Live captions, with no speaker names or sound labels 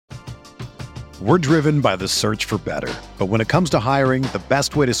We're driven by the search for better. But when it comes to hiring, the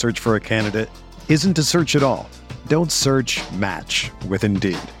best way to search for a candidate isn't to search at all. Don't search, match with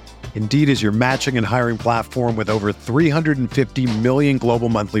Indeed. Indeed is your matching and hiring platform with over 350 million global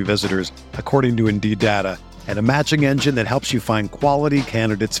monthly visitors, according to Indeed data, and a matching engine that helps you find quality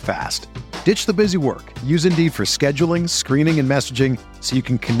candidates fast. Ditch the busy work. Use Indeed for scheduling, screening, and messaging so you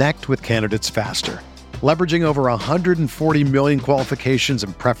can connect with candidates faster. Leveraging over 140 million qualifications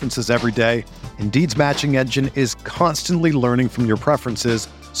and preferences every day, Indeed's matching engine is constantly learning from your preferences,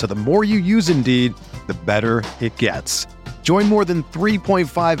 so the more you use Indeed, the better it gets. Join more than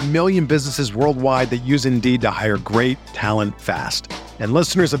 3.5 million businesses worldwide that use Indeed to hire great talent fast. And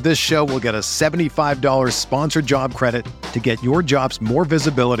listeners of this show will get a $75 sponsored job credit to get your jobs more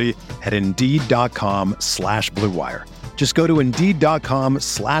visibility at Indeed.com/Blue Wire. Just go to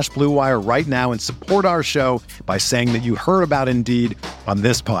Indeed.com/Blue Wire right now and support our show by saying that you heard about Indeed on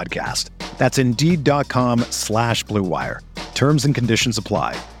this podcast. That's Indeed.com/Blue Wire. Terms and conditions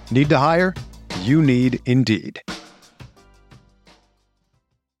apply. Need to hire? You need Indeed.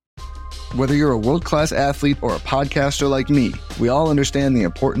 Whether you're a world-class athlete or a podcaster like me, we all understand the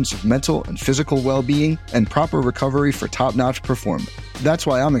importance of mental and physical well-being and proper recovery for top-notch performance. That's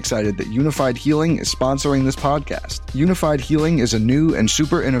why I'm excited that Unified Healing is sponsoring this podcast. Unified Healing is a new and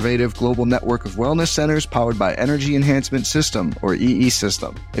super innovative global network of wellness centers powered by Energy Enhancement System, or EE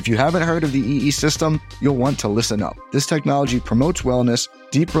System. If you haven't heard of the EE System, you'll want to listen up. This technology promotes wellness,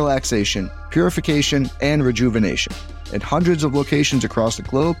 deep relaxation, purification, and rejuvenation. At hundreds of locations across the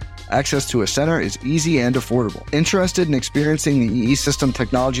globe, access to a center is easy and affordable. Interested in experiencing the EE System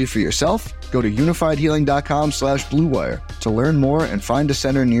technology for yourself? Go to unifiedhealing.com/Blue Wire to learn more and find a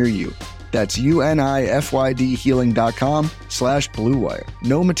center near you. That's UNIFYDhealing.com/Blue Wire.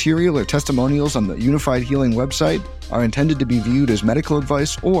 No material or testimonials on the Unified Healing website are intended to be viewed as medical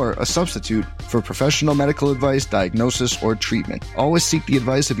advice or a substitute for professional medical advice, diagnosis, or treatment. Always seek the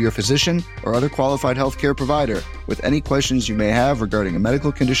advice of your physician or other qualified healthcare provider with any questions you may have regarding a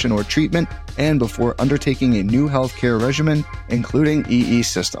medical condition or treatment and before undertaking a new healthcare regimen, including EE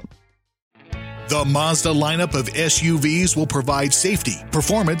System. The Mazda lineup of SUVs will provide safety,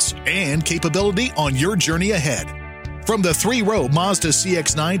 performance, and capability on your journey ahead. From the three-row Mazda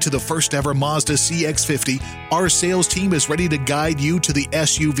CX-9 to the first-ever Mazda CX-50, our sales team is ready to guide you to the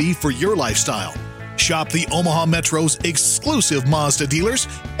SUV for your lifestyle. Shop the Omaha Metro's exclusive Mazda dealers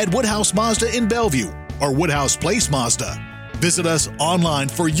at Woodhouse Mazda in Bellevue or Woodhouse Place Mazda. Visit us online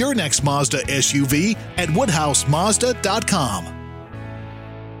for your next Mazda SUV at woodhousemazda.com.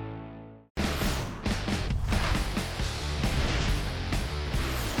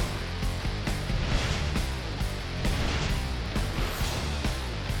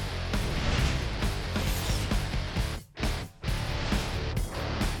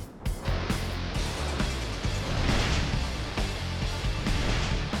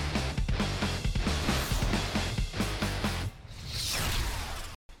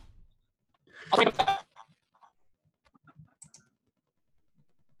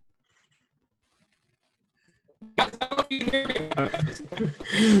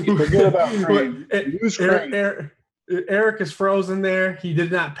 Forget about Crane. Use Crane. Eric is frozen there. He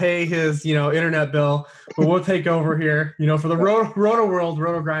did not pay his, internet bill, but we'll take over here, for the Roto World,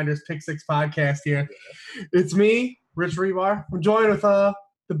 Roto Grinders Pick Six podcast here. It's me, Rich Rebar. I'm joined with the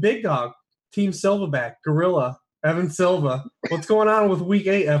big dog, Team Silverback, Gorilla, Evan Silva. What's going on with Week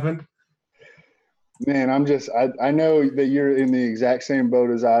 8, Evan? Man, I know that you're in the exact same boat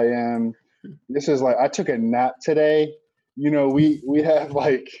as I am. This is like, I took a nap today. We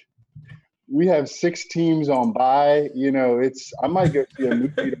have 6 teams on bye. I might go see a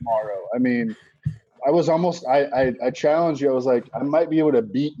movie tomorrow. I mean, I challenged you. I was like, I might be able to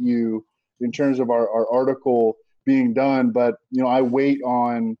beat you in terms of our article being done, but I wait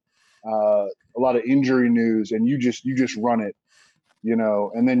on a lot of injury news, and you just run it,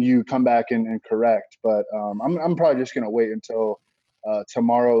 and then you come back and correct. But I'm probably just gonna wait until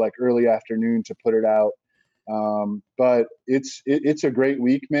tomorrow, like early afternoon, to put it out. But it's a great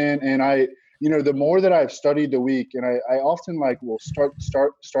week, man. And the more that I've studied the week, and I often will start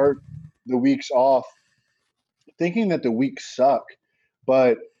the weeks off thinking that the weeks suck,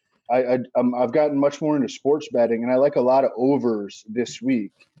 but I've gotten much more into sports betting, and I like a lot of overs this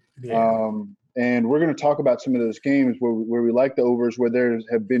week. Yeah. And we're going to talk about some of those games where we like the overs, where there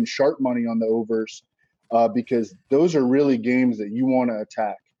have been sharp money on the overs, because those are really games that you want to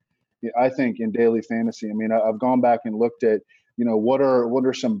attack. I think in daily fantasy. I mean, I've gone back and looked at, what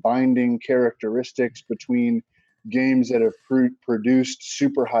are some binding characteristics between games that have produced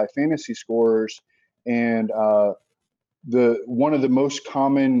super high fantasy scores, and one of the most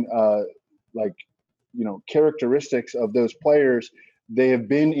common characteristics of those players, they have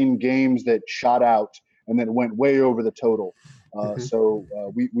been in games that shot out and then went way over the total. So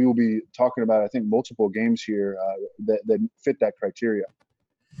we will be talking about, I think, multiple games here that fit that criteria.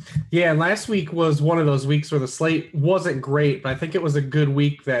 Yeah, and last week was one of those weeks where the slate wasn't great, but I think it was a good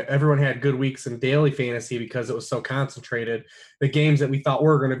week that everyone had good weeks in daily fantasy because it was so concentrated. The games that we thought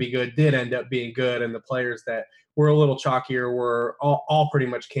were going to be good did end up being good, and the players that were a little chalkier were all pretty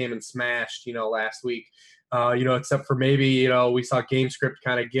much came and smashed, last week. Except for maybe, we saw Game Script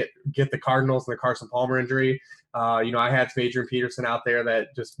kind of get the Cardinals and the Carson Palmer injury. I had Adrian Peterson out there that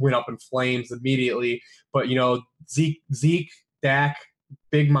just went up in flames immediately. But, Zeke, Dak,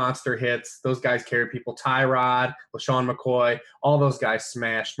 big monster hits. Those guys carry people. Tyrod, LaShawn McCoy, all those guys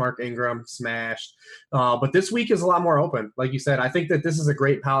smashed. Mark Ingram smashed. But this week is a lot more open. Like you said, I think that this is a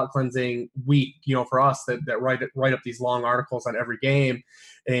great palate cleansing week, for us that write up these long articles on every game.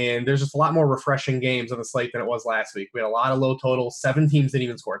 And there's just a lot more refreshing games on the slate than it was last week. We had a lot of low totals. 7 teams didn't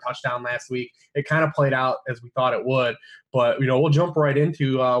even score a touchdown last week. It kind of played out as we thought it would. But, we'll jump right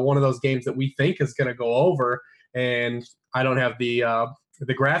into one of those games that we think is going to go over. And I don't have the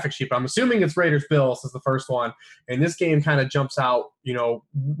graphic sheet, but I'm assuming it's Raiders-Bills is the first one. And this game kind of jumps out,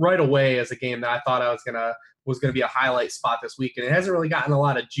 right away as a game that I thought was going to be a highlight spot this week. And it hasn't really gotten a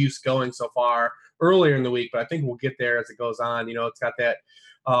lot of juice going so far earlier in the week, but I think we'll get there as it goes on. It's got that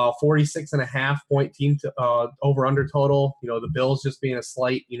 46.5 point team over under total. The Bills just being a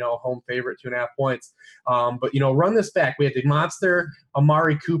slight, home favorite, 2.5 points. But run this back. We had the monster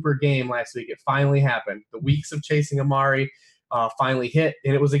Amari Cooper game last week. It finally happened. The weeks of chasing Amari finally hit,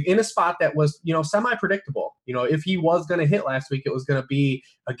 and it was in a spot that was, semi-predictable. If he was going to hit last week, it was going to be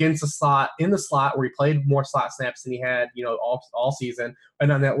against in the slot where he played more slot snaps than he had, all season,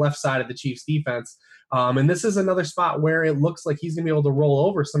 and on that left side of the Chiefs defense. And this is another spot where it looks like he's going to be able to roll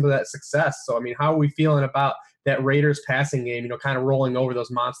over some of that success. So, how are we feeling about that Raiders passing game, kind of rolling over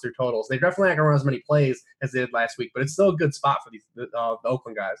those monster totals? They're definitely not going to run as many plays as they did last week, but it's still a good spot for the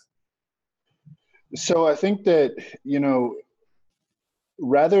Oakland guys. So I think that,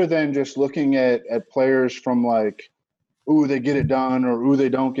 rather than just looking at players from like, ooh, they get it done or ooh, they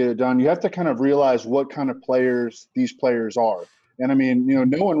don't get it done, you have to kind of realize what kind of players these players are. And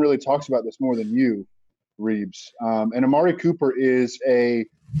no one really talks about this more than you, Reeves. And Amari Cooper is a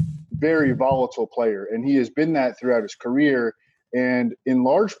very volatile player, and he has been that throughout his career. And in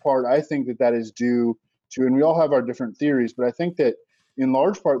large part, I think that is due to, and we all have our different theories, but I think that in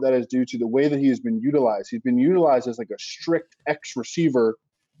large part that is due to the way that he has been utilized. He's been utilized as like a strict X receiver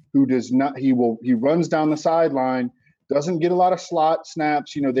who does not, he runs down the sideline, doesn't get a lot of slot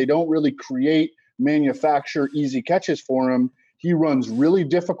snaps. They don't really manufacture easy catches for him. He runs really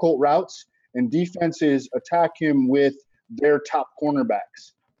difficult routes, and defenses attack him with their top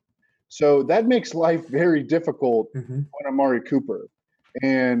cornerbacks. So that makes life very difficult on Amari Cooper.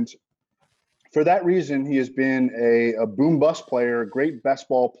 And for that reason, he has been a boom-bust player, a great best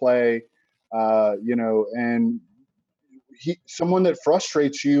ball play, and someone that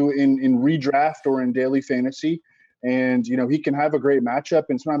frustrates you in redraft or in daily fantasy. And, he can have a great matchup,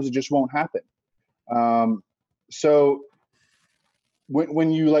 and sometimes it just won't happen. So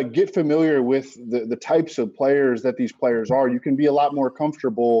when you get familiar with the types of players that these players are, you can be a lot more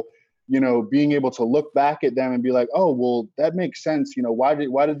comfortable, being able to look back at them and be like, oh, well, that makes sense. Why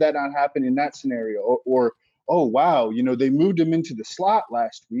did that not happen in that scenario? Or oh, wow, they moved him into the slot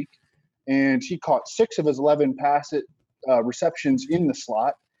last week and he caught 6 of his 11 receptions in the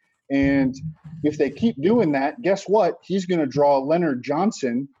slot. And if they keep doing that, guess what? He's going to draw Leonard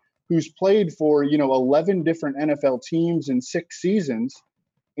Johnson, who's played for, 11 different NFL teams in 6 seasons.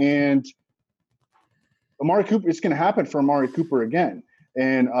 And Amari Cooper, it's going to happen for Amari Cooper again.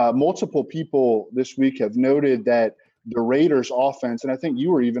 And multiple people this week have noted that the Raiders offense, and I think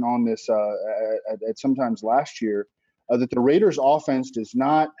you were even on this at sometimes last year, that the Raiders offense does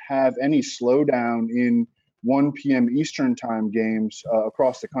not have any slowdown in 1 p.m. Eastern time games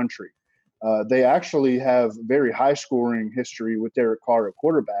across the country. They actually have very high scoring history with Derek Carr at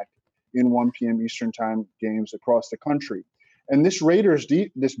quarterback in 1 p.m. Eastern time games across the country. And this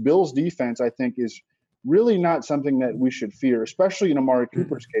Bills defense, I think, is really not something that we should fear, especially in Amari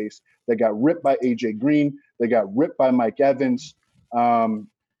Cooper's case. They got ripped by A.J. Green. They got ripped by Mike Evans.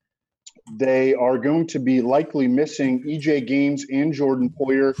 They are going to be likely missing E.J. Gaines and Jordan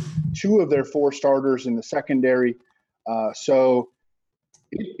Poyer, 2 of their 4 starters in the secondary. So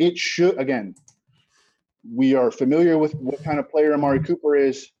it should, again, we are familiar with what kind of player Amari Cooper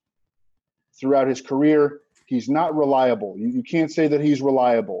is throughout his career. He's not reliable. You can't say that he's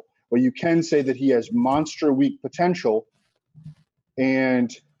reliable. But you can say that he has monster week potential,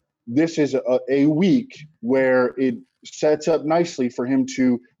 and this is a week where it sets up nicely for him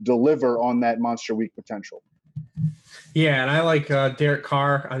to deliver on that monster week potential. Yeah, and I like Derek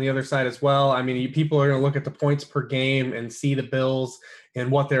Carr on the other side as well. I mean, people are going to look at the points per game and see the Bills and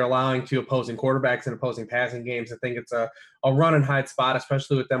what they're allowing to opposing quarterbacks and opposing passing games. I think it's a run and hide spot,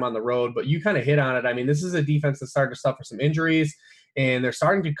 especially with them on the road. But you kind of hit on it. I mean, this is a defense that's starting to suffer some injuries, and they're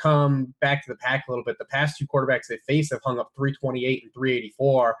starting to come back to the pack a little bit. The past two quarterbacks they face have hung up 328 and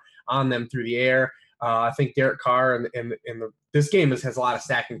 384 on them through the air. I think Derek Carr and this game has a lot of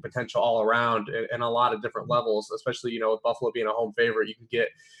stacking potential all around and a lot of different levels, especially, with Buffalo being a home favorite. You can get,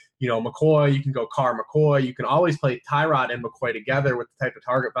 McCoy, you can go Carr McCoy. You can always play Tyrod and McCoy together with the type of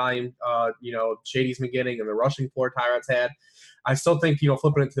target volume, Shady's been getting and the rushing floor Tyrod's had. I still think,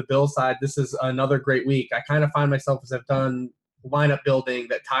 flipping it to the Bills side, this is another great week. I kind of find myself, as I've done lineup building,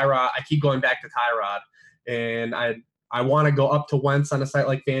 that Tyrod, I keep going back to Tyrod, and I want to go up to Wentz on a site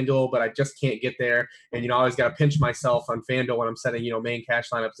like FanDuel, but I just can't get there. And, I always got to pinch myself on FanDuel when I'm setting, main cash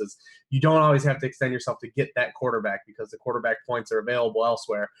lineups, is you don't always have to extend yourself to get that quarterback because the quarterback points are available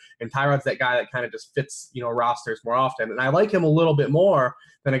elsewhere. And Tyrod's that guy that kind of just fits, rosters more often. And I like him a little bit more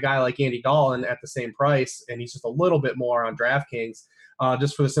than a guy like Andy Dalton at the same price. And he's just a little bit more on DraftKings.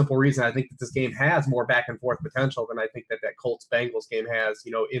 Just for the simple reason, I think that this game has more back and forth potential than I think that Colts-Bengals game has,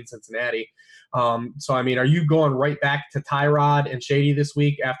 in Cincinnati. So, I mean, are you going right back to Tyrod and Shady this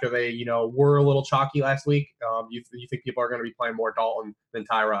week after they, were a little chalky last week? You think people are going to be playing more Dalton than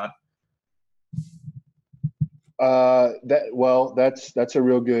Tyrod? That's a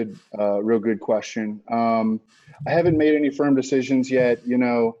real good question. I haven't made any firm decisions yet,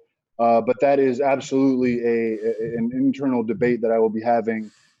 but that is absolutely an internal debate that I will be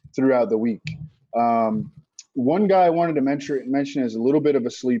having throughout the week. One guy I wanted to mention is a little bit of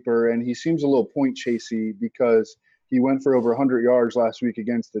a sleeper, and he seems a little point chasey because he went for over 100 yards last week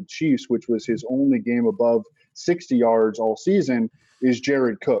against the Chiefs, which was his only game above 60 yards all season, is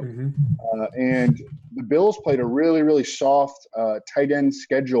Jared Cook. Mm-hmm. And the Bills played a really, really soft tight end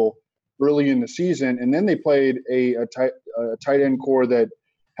schedule early in the season, and then they played a tight end core that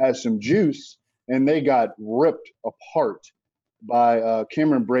has some juice, and they got ripped apart by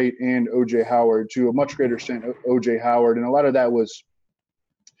Cameron Brate and O.J. Howard, to a much greater extent O.J. Howard. And a lot of that was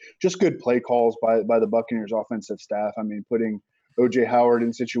just good play calls by the Buccaneers offensive staff. I mean, putting O.J. Howard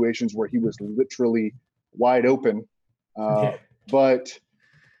in situations where he was literally wide open. But,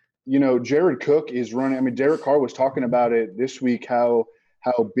 Jared Cook is running. I mean, Derek Carr was talking about it this week, how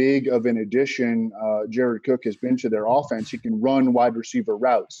big of an addition Jared Cook has been to their offense. He can run wide receiver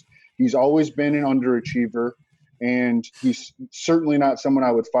routes. He's always been an underachiever, and he's certainly not someone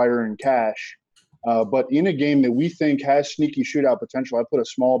I would fire in cash. But in a game that we think has sneaky shootout potential, I put a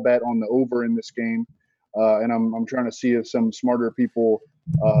small bet on the over in this game, and I'm trying to see if some smarter people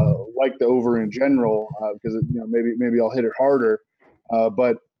like the over in general, because maybe I'll hit it harder.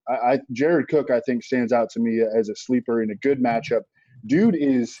 But Jared Cook, I think, stands out to me as a sleeper in a good matchup. Dude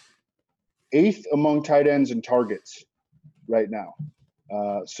is 8th among tight ends in targets right now.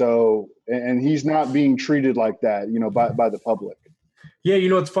 And he's not being treated like that, by the public. Yeah,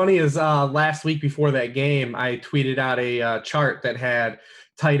 what's funny is last week before that game, I tweeted out a chart that had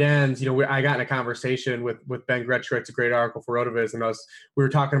tight ends. I got in a conversation with Ben Gretcher. It's a great article for Rotoviz, and we were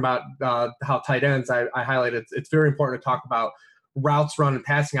talking about how tight ends. I highlighted it's very important to talk about routes run and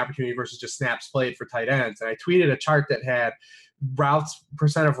passing opportunity versus just snaps played for tight ends. And I tweeted a chart that had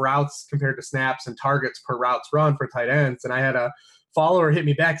percent of routes compared to snaps and targets per routes run for tight ends. And I had a follower hit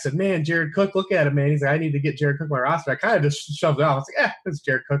me back, said, "Man, Jared Cook, look at him, man." He's like, "I need to get Jared Cook on my roster." I kind of just shoved it off. I was like, it's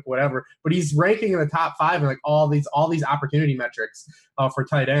Jared Cook, whatever. But he's ranking in the top 5 in like all these opportunity metrics for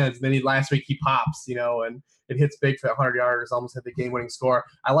tight ends. And then last week he pops, and it hits big for that 100 yards, almost hit the game-winning score.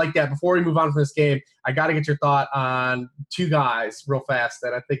 I like that. Before we move on from this game, I got to get your thought on two guys real fast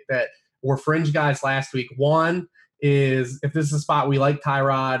that I think that were fringe guys last week. One is, if this is a spot we like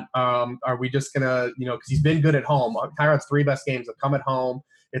Tyrod, are we just going to, because he's been good at home. Tyrod's 3 best games have come at home.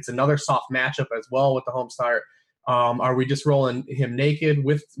 It's another soft matchup as well with the home start. Are we just rolling him naked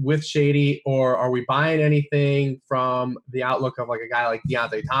with Shady, or are we buying anything from the outlook of like a guy like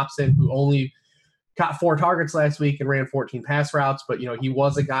Deontay Thompson, who only got 4 targets last week and ran 14 pass routes, but he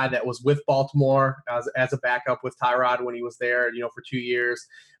was a guy that was with Baltimore as a backup with Tyrod when he was there, for 2 years.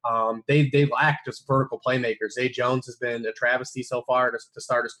 They lack just vertical playmakers. Zay Jones has been a travesty so far to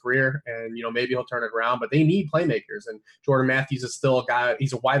start his career, and maybe he'll turn it around. But they need playmakers, and Jordan Matthews is still a guy.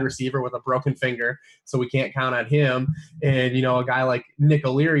 He's a wide receiver with a broken finger, so we can't count on him. And a guy like Nick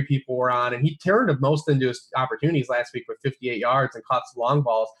O'Leary, people were on, and he turned most into his opportunities last week with 58 yards and caught some long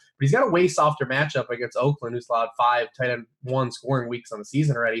balls. But he's got a way softer matchup against Oakland, who's allowed 5 tight end 1 scoring weeks on the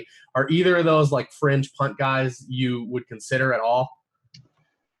season already. Are either of those like fringe punt guys you would consider at all?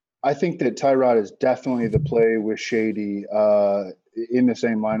 I think that Tyrod is definitely the play with Shady in the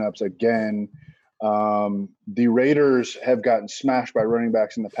same lineups again. The Raiders have gotten smashed by running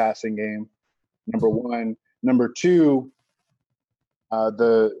backs in the passing game, number one. Number two,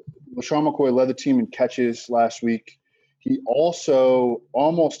 LaShawn McCoy led the team in catches last week. He also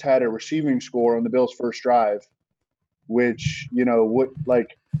almost had a receiving score on the Bills' first drive, which,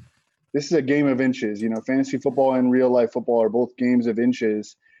 this is a game of inches. Fantasy football and real life football are both games of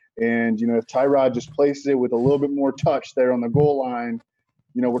inches. And, if Tyrod just places it with a little bit more touch there on the goal line,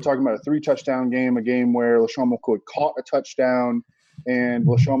 we're talking about a 3-touchdown game, a game where LaShawn McCoy caught a touchdown and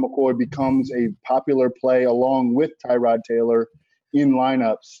LaShawn McCoy becomes a popular play along with Tyrod Taylor in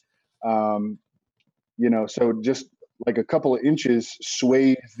lineups. So just like a couple of inches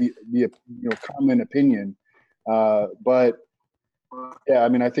sways the common opinion. But yeah,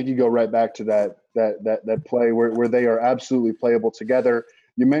 I think you go right back to that play where they are absolutely playable together.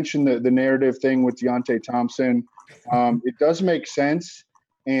 You mentioned the narrative thing with Deontay Thompson. It does make sense.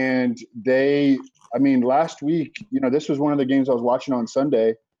 And last week, this was one of the games I was watching on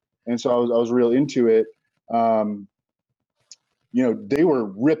Sunday. And so I was real into it. They were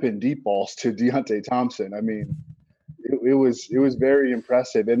ripping deep balls to Deontay Thompson. It was very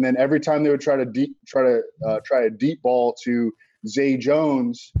impressive. And then every time they would try a deep ball to Zay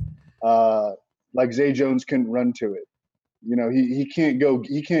Jones, Zay Jones couldn't run to it. He can't go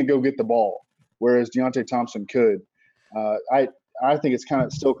get the ball, whereas Deontay Thompson could. I think it's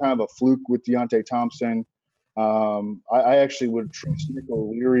still kind of a fluke with Deontay Thompson. I actually would trust Nick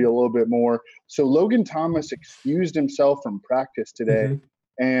O'Leary a little bit more. So Logan Thomas excused himself from practice today,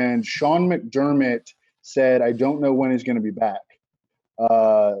 and Sean McDermott said, I don't know when he's going to be back.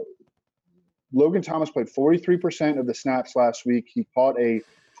 Logan Thomas played 43% of the snaps last week. He caught a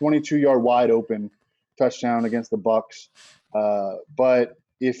 22-yard wide open touchdown against the Bucs. But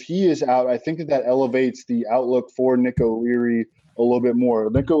if he is out, I think that elevates the outlook for Nick O'Leary a little bit more.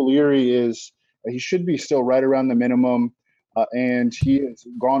 Nick O'Leary he should be still right around the minimum, and he has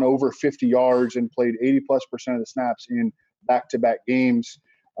gone over 50 yards and played 80+% of the snaps in back-to-back games.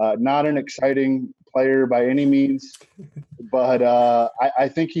 Not an exciting player by any means, but I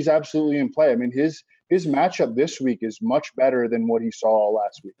think he's absolutely in play. His matchup this week is much better than what he saw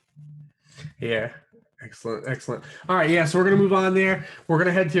last week. Yeah. Excellent. All right, yeah, so we're going to move on there. We're going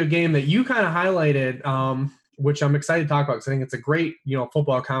to head to a game that you kind of highlighted, which I'm excited to talk about because I think it's a great,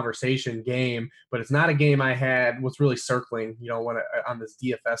 football conversation game, but it's not a game I was really circling, on this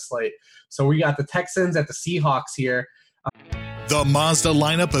DFS slate. So we got the Texans at the Seahawks here. The Mazda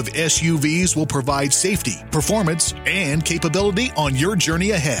lineup of SUVs will provide safety, performance, and capability on your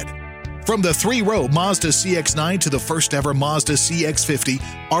journey ahead. From the 3-row Mazda CX-9 to the first ever Mazda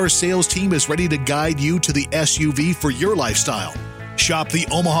CX-50, our sales team is ready to guide you to the SUV for your lifestyle. Shop the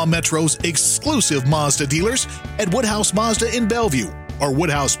Omaha Metro's exclusive Mazda dealers at Woodhouse Mazda in Bellevue or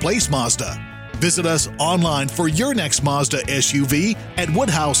Woodhouse Place Mazda. Visit us online for your next Mazda SUV at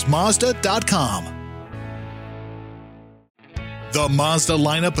woodhousemazda.com. The Mazda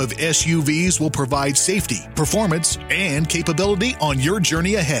lineup of SUVs will provide safety, performance, and capability on your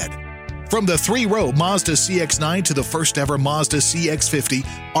journey ahead. From the 3-row Mazda CX-9 to the first ever Mazda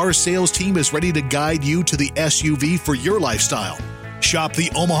CX-50, our sales team is ready to guide you to the SUV for your lifestyle. Shop the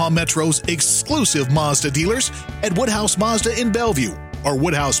Omaha Metro's exclusive Mazda dealers at Woodhouse Mazda in Bellevue or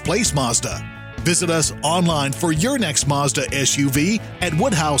Woodhouse Place Mazda. Visit us online for your next Mazda SUV at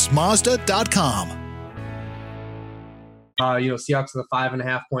woodhousemazda.com. Seahawks are the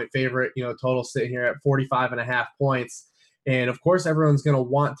 5.5-point favorite, total sitting here at 45.5 points. And of course, everyone's going to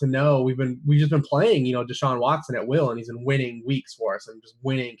want to know, we've just been playing, Deshaun Watson at will, and he's been winning weeks for us and just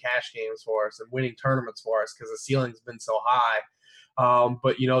winning cash games for us and winning tournaments for us because the ceiling's been so high.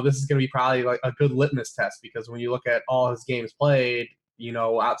 But this is going to be probably like a good litmus test because when you look at all his games played,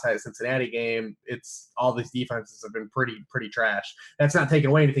 outside of Cincinnati game, it's all these defenses have been pretty trash. That's not taking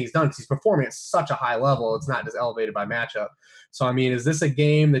away anything he's done because he's performing at such a high level. It's not just elevated by matchup. So, is this a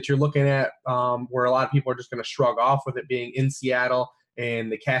game that you're looking at where a lot of people are just going to shrug off with it being in Seattle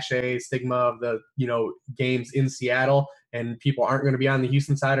and the cachet stigma of the, games in Seattle and people aren't going to be on the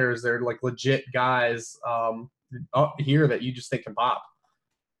Houston side, or is there like legit guys up here that you just think can pop?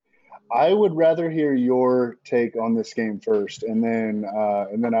 I would rather hear your take on this game first, and then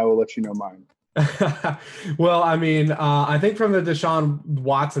I will let you know mine. Well, I mean, I think from the Deshaun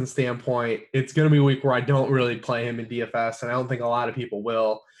Watson standpoint, it's going to be a week where I don't really play him in DFS, and I don't think a lot of people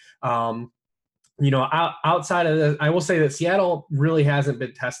will. Outside of this, I will say that Seattle really hasn't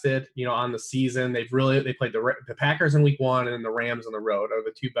been tested, on the season. They played the Packers in week 1 and the Rams on the road are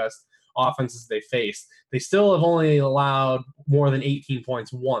the two best offenses they faced. They still have only allowed more than 18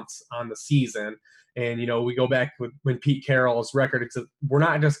 points once on the season. And, we go back when Pete Carroll's record, we're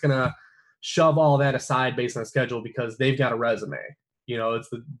not just going to shove all that aside based on the schedule because they've got a resume. It's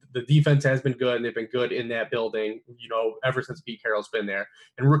the defense has been good, and they've been good in that building, ever since Pete Carroll's been there.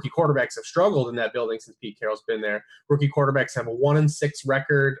 And rookie quarterbacks have struggled in that building since Pete Carroll's been there. Rookie quarterbacks have a 1-6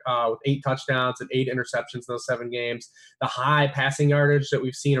 record with 8 touchdowns and 8 interceptions in those 7 games. The high passing yardage that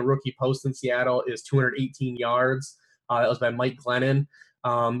we've seen a rookie post in Seattle is 218 yards. That was by Mike Glennon.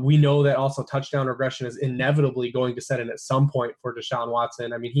 We know that also touchdown regression is inevitably going to set in at some point for Deshaun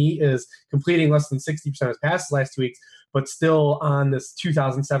Watson. I mean, he is completing less than 60% of his passes last 2 weeks, but still on this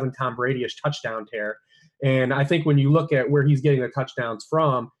 2007 Tom Brady-ish touchdown tear. And I think when you look at where he's getting the touchdowns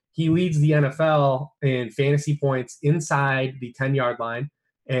from, he leads the NFL in fantasy points inside the 10-yard line.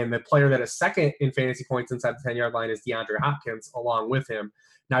 And the player that is second in fantasy points inside the 10-yard line is DeAndre Hopkins along with him.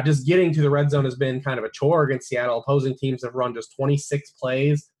 Now, just getting to the red zone has been kind of a chore against Seattle. Opposing teams have run just 26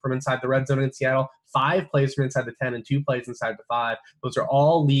 plays from inside the red zone in Seattle, 5 plays from inside the 10 and 2 plays inside the 5. Those are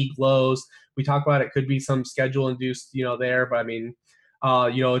all league lows. We talk about it could be some schedule-induced, there. But, I mean,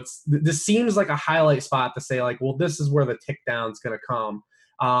 this seems like a highlight spot to say, like, well, this is where the tick down is going to come.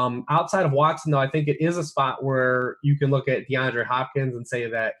 Outside of Watson, though, I think it is a spot where you can look at DeAndre Hopkins and say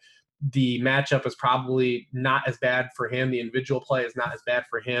that the matchup is probably not as bad for him. The individual play is not as bad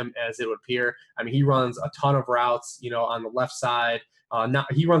for him as it would appear. I mean, he runs a ton of routes, on the left side.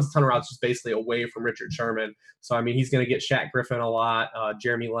 He runs a ton of routes just basically away from Richard Sherman. So, I mean, he's going to get Shaq Griffin a lot,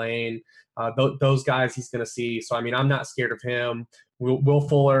 Jeremy Lane, those guys he's going to see. So, I mean, I'm not scared of him. Will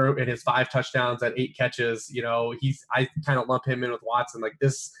Fuller in his 5 touchdowns at 8 catches, I kind of lump him in with Watson. Like,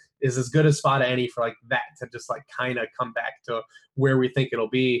 this is as good a spot as any for like that to just like kind of come back to where we think it'll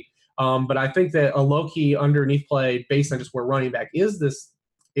be. But I think that a low-key underneath play based on just where running back is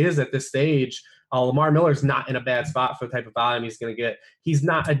at this stage. Lamar Miller's not in a bad spot for the type of volume he's going to get. He's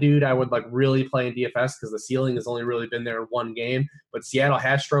not a dude I would like really play in DFS because the ceiling has only really been there in 1 game. But Seattle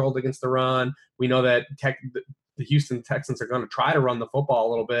has struggled against the run. We know that the Houston Texans are going to try to run the football a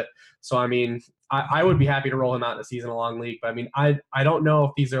little bit. So, I mean, I would be happy to roll him out in a season-long league. But, I mean, I don't know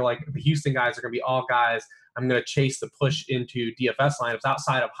if these are like the Houston guys are going to be all guys I'm going to chase the push into DFS lineups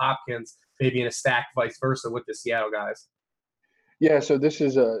outside of Hopkins, maybe in a stack, vice versa with the Seattle guys. Yeah, so this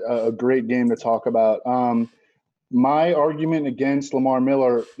is a great game to talk about. My argument against Lamar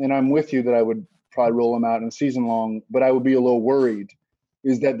Miller, and I'm with you that I would probably roll him out in season long, but I would be a little worried,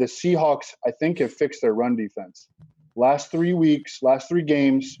 is that the Seahawks, I think, have fixed their run defense. Last 3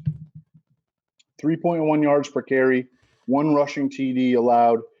 games, 3.1 yards per carry, 1 rushing TD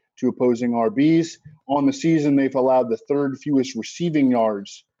allowed to opposing RBs. On the season, they've allowed the 3rd fewest receiving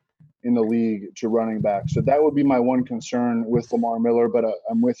yards in the league to running back. So that would be my one concern with Lamar Miller, but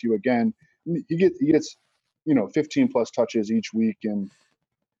I'm with you again. He gets 15-plus touches each week, and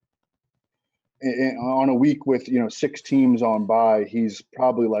on a week with 6 teams on bye, he's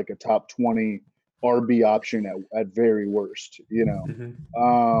probably like a top 20 RB option at very worst.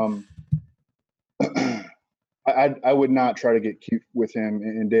 I would not try to get cute with him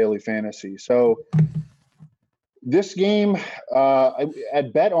in daily fantasy. So this game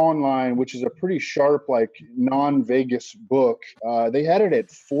at Bet Online, which is a pretty sharp, like non-Vegas book, they had it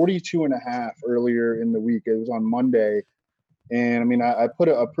at 42.5 earlier in the week. It was on Monday. And I mean, I put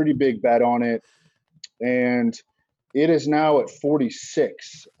a pretty big bet on it, and it is now at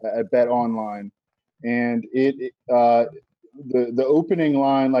 46 at Bet Online. And the opening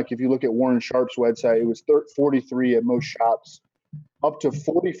line, like if you look at Warren Sharp's website, it was 43 at most shops, up to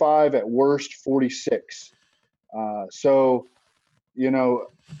 45 at worst, 46. So,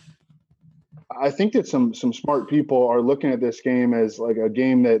 I think that some smart people are looking at this game as like a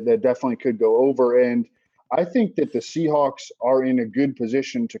game that definitely could go over. And I think that the Seahawks are in a good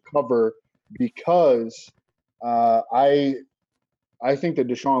position to cover because I think that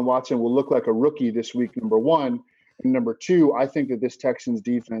Deshaun Watson will look like a rookie this week, number one. And number two, I think that this Texans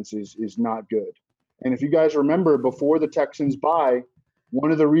defense is not good. And if you guys remember, before the Texans bye,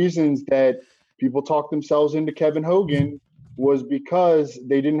 one of the reasons that people talked themselves into Kevin Hogan was because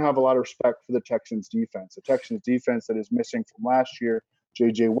they didn't have a lot of respect for the Texans defense. The Texans defense that is missing from last year,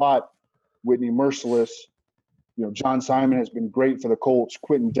 J.J. Watt, Whitney Merciless, John Simon has been great for the Colts.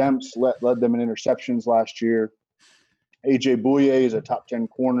 Quentin Demps led them in interceptions last year. AJ Bouye is a top 10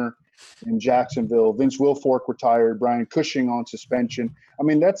 corner in Jacksonville. Vince Wilfork retired. Brian Cushing on suspension. I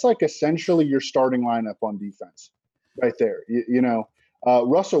mean, that's like essentially your starting lineup on defense right there.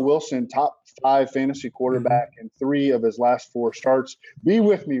 Russell Wilson, top 5 fantasy quarterback in 3 of his last 4 starts. Be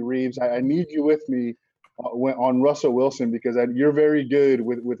with me, Reeves. I need you with me on Russell Wilson because you're very good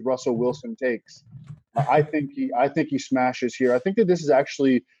with Russell Wilson takes. I think he smashes here. I think that this is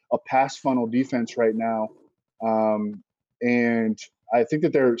actually a pass funnel defense right now. And I think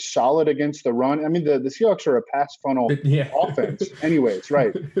that they're solid against the run. I mean, the Seahawks are a pass funnel offense anyways,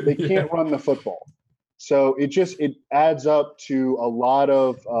 right? They can't run the football. So it adds up to a lot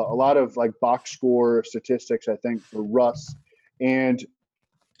of like box score statistics, I think, for Russ. And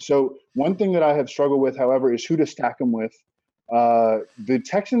so one thing that I have struggled with, however, is who to stack him with. The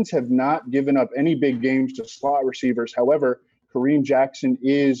Texans have not given up any big games to slot receivers. However, Kareem Jackson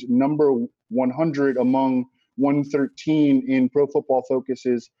is number 100 among 113 in Pro Football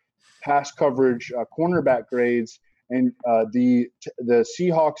Focus's pass coverage cornerback grades. And the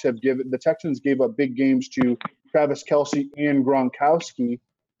Seahawks the Texans gave up big games to Travis Kelce and Gronkowski.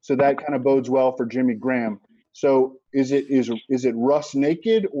 So that kind of bodes well for Jimmy Graham. So is it Russ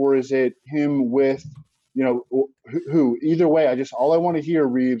naked or is it him with, who? Either way, all I want to hear,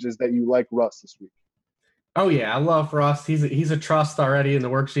 Reeves, is that you like Russ this week. Oh yeah, I love Russ. He's a trust already in the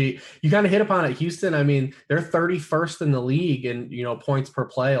worksheet. You kind of hit upon it. Houston, I mean, they're 31st in the league in points per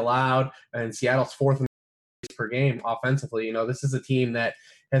play allowed, and Seattle's 4th in per game offensively. This is a team that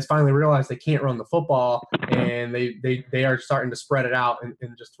has finally realized they can't run the football, and they are starting to spread it out and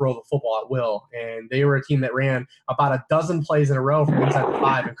just throw the football at will. And they were a team that ran about a dozen plays in a row from inside the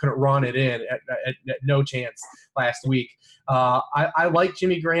 5 and couldn't run it in at no chance last week. I like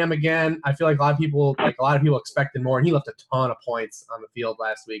Jimmy Graham again. I feel like a lot of people expected more, and he left a ton of points on the field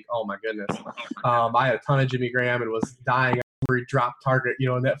last week. Oh my goodness. I had a ton of Jimmy Graham and was dying where he dropped target,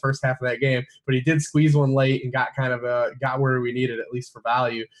 in that first half of that game, but he did squeeze one late and got got where we needed, at least for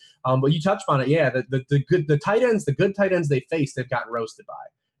value. But you touched on it. Yeah. The tight ends, the good tight ends they faced, they've gotten roasted by,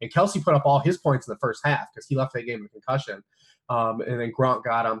 and Kelce put up all his points in the first half because he left that game with concussion. And then Gronk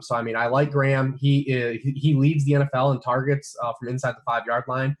got him. So, I mean, I like Graham. He leads the NFL in targets from inside the 5-yard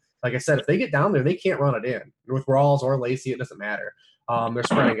line. Like I said, if they get down there, they can't run it in. With Rawls or Lacey, it doesn't matter. They're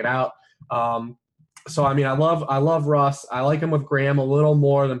spreading it out. So, I mean, I love Russ. I like him with Graham a little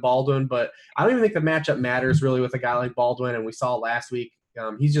more than Baldwin, but I don't even think the matchup matters really with a guy like Baldwin. And we saw last week,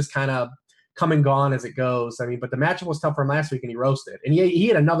 he's just kind of come and gone as it goes. I mean, but the matchup was tough for him last week, and he roasted. And he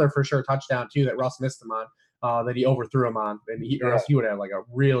had another for sure touchdown too that Russ missed him on, that he overthrew him on, and or else he would have like a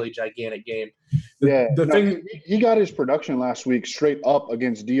really gigantic game. He got his production last week straight up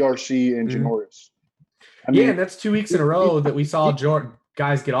against DRC and Janoris. I mean, that's 2 weeks in a row that we saw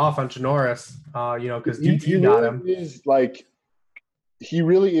guys get off on Janoris, because DT got him. He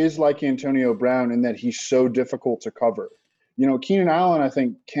really is like Antonio Brown in that he's so difficult to cover. Keenan Allen, I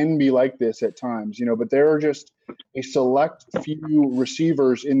think, can be like this at times, but there are just a select few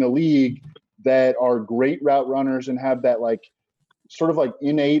receivers in the league that are great route runners and have that sort of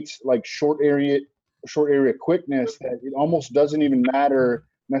innate short area quickness that it almost doesn't even matter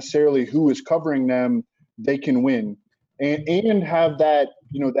necessarily who is covering them. They can win and have that,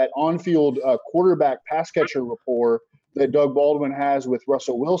 that on-field quarterback pass catcher rapport that Doug Baldwin has with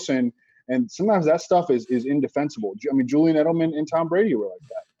Russell Wilson. And sometimes that stuff is indefensible. I mean, Julian Edelman and Tom Brady were like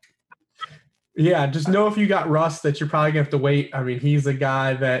that. Yeah, just know if you got Russ that you're probably going to have to wait. I mean, he's a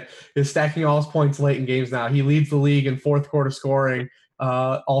guy that is stacking all his points late in games now. He leads the league in fourth quarter scoring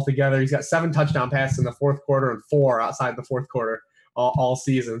altogether. He's got 7 touchdown passes in the fourth quarter and 4 outside the fourth quarter all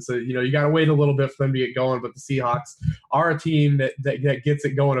season. So, you got to wait a little bit for them to get going. But the Seahawks are a team that gets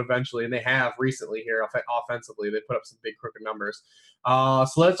it going eventually, and they have recently here offensively. They put up some big crooked numbers. So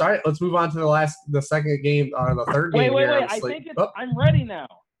let's move on to the second game, the third game. Wait. I think I'm ready now.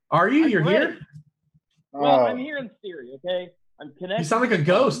 Are you? You're ready. Here? Well, I'm here in theory, okay? I'm connected. You sound like a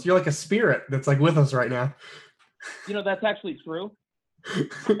ghost. You're like a spirit that's with us right now. That's actually true. I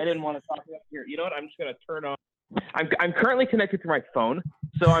didn't want to talk about here. You know what? I'm just going to turn on. I'm currently connected to my phone,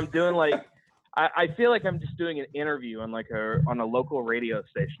 so I'm doing I feel like I'm just doing an interview on on a local radio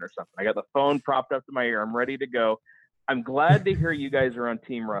station or something. I got the phone propped up to my ear. I'm ready to go. I'm glad to hear you guys are on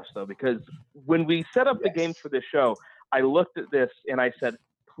Team Russ, though, because when we set up the games for this show, I looked at this and I said,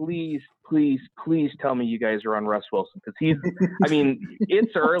 please tell me you guys are on Russ Wilson, because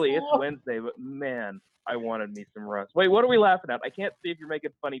it's early, it's Wednesday, but man, I wanted me some Russ. Wait, what are we laughing at? I can't see if you're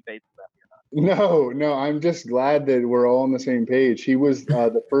making funny faces at me or not. No, I'm just glad that we're all on the same page. He was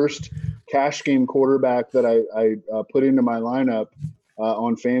the first cash game quarterback that I put into my lineup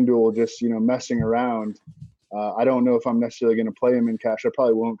on FanDuel, just messing around. I don't know if I'm necessarily going to play him in cash. I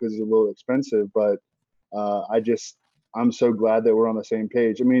probably won't because he's a little expensive, but I'm so glad that we're on the same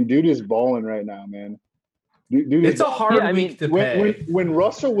page. I mean, dude is balling right now, man. Dude it's a hard week to pay. When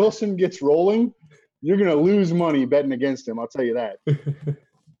Russell Wilson gets rolling, you're going to lose money betting against him. I'll tell you that.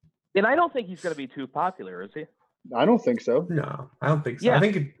 And I don't think he's going to be too popular, is he? I don't think so. No, I don't think so. Yeah.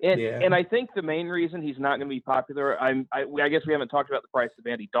 I and I think the main reason he's not going to be popular, I guess we haven't talked about the price of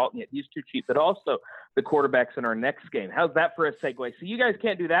Andy Dalton yet. He's too cheap, but also the quarterbacks in our next game. How's that for a segue? So you guys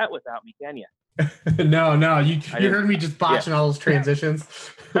can't do that without me, can you? No. You heard me just botching all those transitions.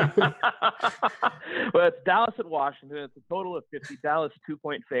 Well, it's Dallas at Washington. It's a total of 50. Dallas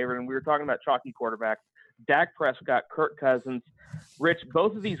 2-point favorite, and we were talking about chalky quarterbacks. Dak Prescott, Kirk Cousins. Rich,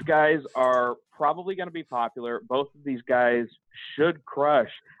 both of these guys are probably going to be popular. Both of these guys should crush.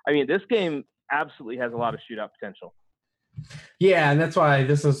 I mean, this game absolutely has a lot of shootout potential. Yeah, and that's why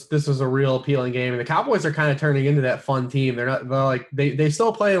this is a real appealing game. And the Cowboys are kind of turning into that fun team. They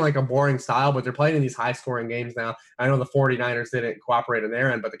still play in like a boring style, but they're playing in these high scoring games now. I know the 49ers didn't cooperate on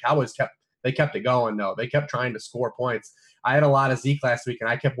their end, but the Cowboys kept it going though. They kept trying to score points. I had a lot of Zeke last week, and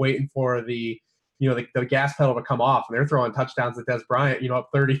I kept waiting for the gas pedal to come off, and they're throwing touchdowns at Des Bryant, up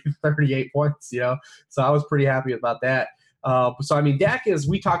 38 points, So I was pretty happy about that. So, I mean, Dak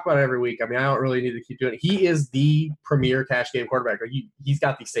we talk about it every week. I mean, I don't really need to keep doing it. He is the premier cash game quarterback. He's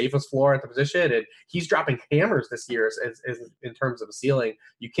got the safest floor at the position, and he's dropping hammers this year as in terms of a ceiling.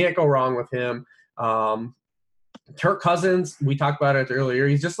 You can't go wrong with him. Kirk Cousins, we talked about it earlier.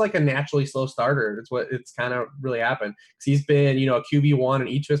 He's just like a naturally slow starter. It's kind of really happened because he's been, a QB1 in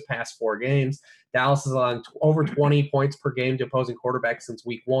each of his past 4 games. Dallas is on over 20 points per game to opposing quarterbacks since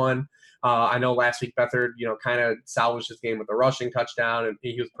week 1. I know last week Beathard, kind of salvaged his game with a rushing touchdown, and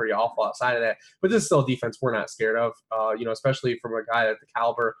he was pretty awful outside of that. But this is still a defense we're not scared of, especially from a guy at the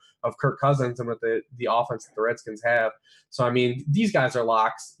caliber of Kirk Cousins and with the offense that the Redskins have. So, I mean, these guys are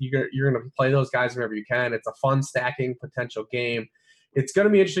locks. You're going to play those guys whenever you can. It's a fun stacking potential game. It's going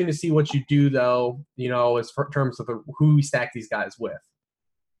to be interesting to see what you do, though, as in terms of who we stack these guys with.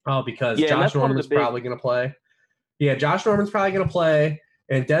 Because Josh Norman's probably going to play. Yeah, Josh Norman's probably going to play.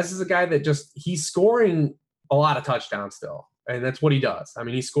 And Dez is a guy that he's scoring a lot of touchdowns still. And that's what he does. I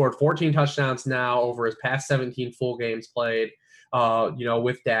mean, he scored 14 touchdowns now over his past 17 full games played,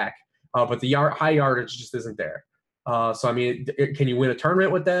 with Dak. But the high yardage just isn't there. So, I mean, can you win a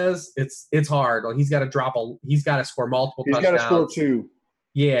tournament with Dez? It's hard. Like, he's got to score multiple touchdowns. He's got to score 2.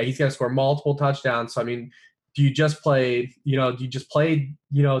 Yeah, he's got to score multiple touchdowns. So, I mean, do you just play,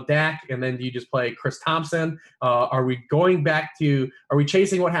 Dak, and then do you just play Chris Thompson? Are we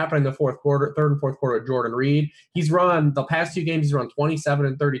chasing what happened in the third and fourth quarter of Jordan Reed? He's run the past 2 games, he's run 27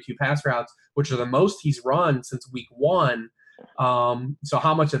 and 32 pass routes, which are the most he's run since week 1. So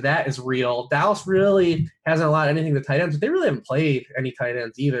how much of that is real? Dallas really hasn't allowed anything to tight ends, but they really haven't played any tight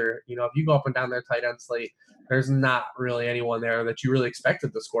ends either. If you go up and down their tight end slate, there's not really anyone there that you really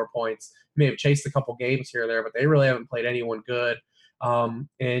expected to score points. May have chased a couple games here or there, but they really haven't played anyone good. And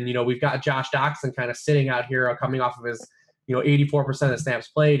we've got Josh Doctson kind of sitting out here coming off of his 84% of snaps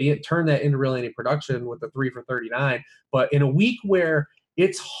played. He didn't turn that into really any production with the 3 for 39. But in a week where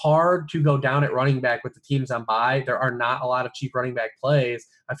it's hard to go down at running back with the teams on bye, there are not a lot of cheap running back plays.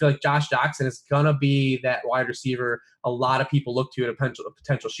 I feel like Josh Doctson is going to be that wide receiver a lot of people look to at a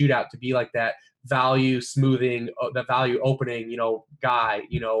potential shootout to be like that value smoothing, the value opening, guy,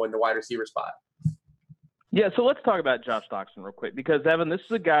 in the wide receiver spot. Yeah, so let's talk about Josh Doctson real quick, because Evan, this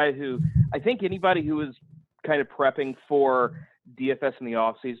is a guy who I think anybody who was kind of prepping for DFS in the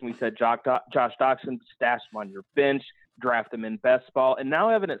offseason, we said Josh Doctson, stash him on your bench, draft him in best ball, and now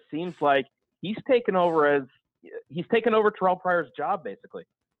Evan, it seems like he's taken over Terrell Pryor's job basically.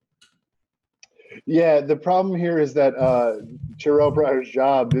 Yeah, the problem here is that Terrell Pryor's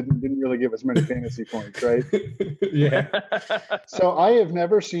job didn't really give us many fantasy points, right? Yeah. So I have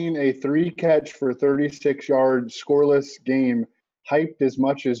never seen a 3-catch for 36-yard scoreless game hyped as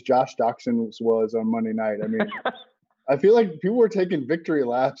much as Josh Doctson was on Monday night. I mean, I feel like people were taking victory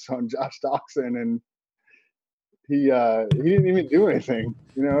laps on Josh Doctson, and he didn't even do anything.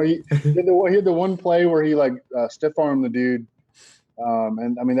 He had the one play where he stiff armed the dude.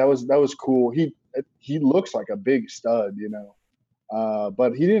 And I mean, that was cool. He looks like a big stud,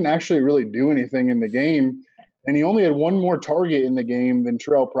 but he didn't actually really do anything in the game. And he only had one more target in the game than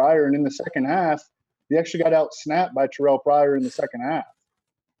Terrell Pryor. And in the second half, he actually got out snapped by Terrell Pryor in the second half.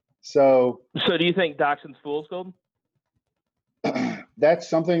 So do you think Doctson's fool's gold? That's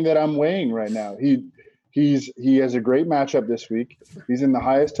something that I'm weighing right now. He has a great matchup this week. He's in the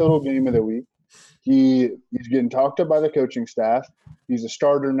highest total game of the week. He's getting talked up by the coaching staff. He's a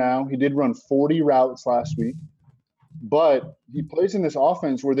starter now. He did run 40 routes last week, but he plays in this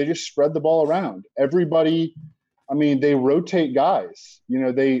offense where they just spread the ball around. Everybody, I mean, they rotate guys. You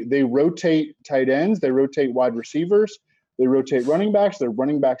know, they rotate tight ends. They rotate wide receivers. They rotate running backs. Their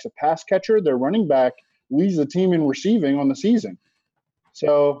running back's a pass catcher. Their running back leads the team in receiving on the season.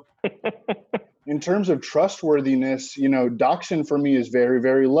 So in terms of trustworthiness, you know, Doxson for me is very,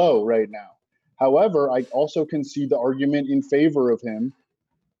 very low right now. However, I also can see the argument in favor of him.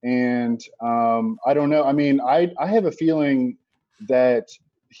 And I don't know. I mean, I have a feeling that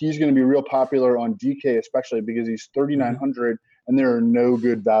he's going to be real popular on DK, especially because he's 3,900 and there are no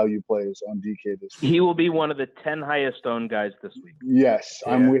good value plays on DK this week. He will be one of the 10 highest owned guys this week. Yes,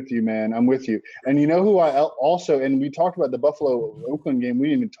 yeah. I'm with you, man. I'm with you. And you know who I also, and we talked about the Buffalo-Oakland game. We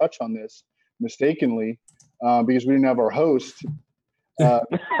didn't even touch on this mistakenly because we didn't have our host. We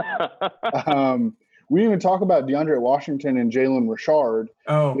didn't even talk about DeAndre Washington and Jalen Richard,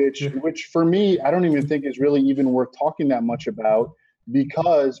 which for me, I don't even think is really even worth talking that much about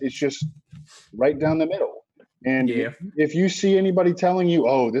because it's just right down the middle. And if you see anybody telling you,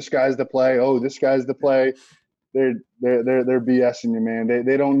 "Oh, this guy's the play," they're BSing you, man.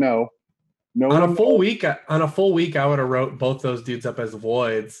 They don't know. On a full week, I would have wrote both those dudes up as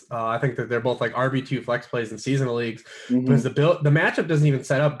voids. I think that they're both like RB2 flex plays in seasonal leagues because the matchup doesn't even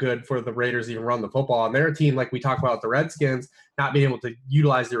set up good for the Raiders to even run the football. And they're a team like we talk about the Redskins not being able to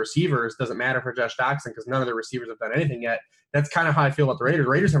utilize their receivers. Doesn't matter for Josh Doxson because none of the receivers have done anything yet. That's kind of how I feel about the Raiders.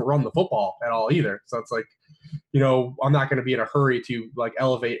 Raiders haven't run the football at all either. So it's like, you know, I'm not going to be in a hurry to like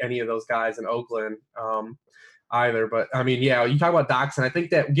elevate any of those guys in Oakland either. But I mean, yeah, you talk about Doxson. I think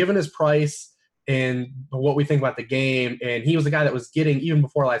that given his price and what we think about the game, and he was the guy that was getting, even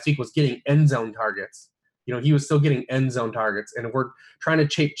before last week, was getting end zone targets. You know, he was still getting end zone targets. And we're trying to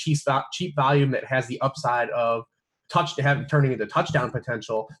cheap volume that has the upside of turning into touchdown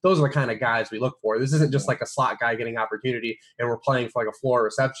potential. Those are the kind of guys we look for. This isn't just like a slot guy getting opportunity and we're playing for like a floor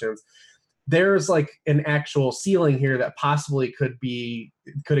receptions. There's like an actual ceiling here that possibly could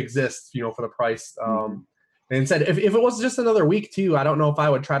exist, you know, for the price. And instead, if it was just another week too, I don't know if I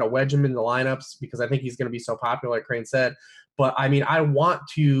would try to wedge him in the lineups because I think he's going to be so popular, like Crane said. But I mean, I don't want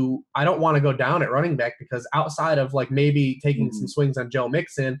to go down at running back because outside of like maybe taking some swings on Joe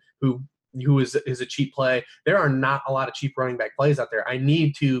Mixon, who is a cheap play, there are not a lot of cheap running back plays out there. I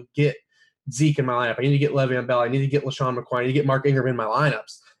need to get Zeke in my lineup. I need to get Le'Veon Bell. I need to get LaShawn McCoy. I need to get Mark Ingram in my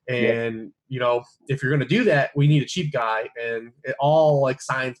lineups. And, you know, if you're going to do that, we need a cheap guy. And it all like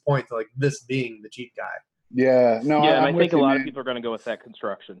signs point to like this being the cheap guy. Yeah. No. Yeah, and I think a lot of people are going to go with that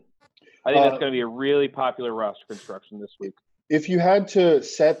construction. I think that's going to be a really popular roster construction this week. If you had to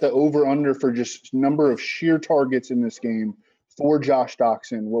set the over-under for just number of sheer targets in this game for Josh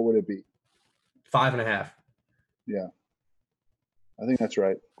Doxson, what would it be? 5.5. Yeah. I think that's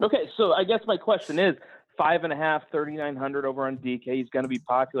right. Okay, so I guess my question is 5.5, 3,900 over on DK. He's going to be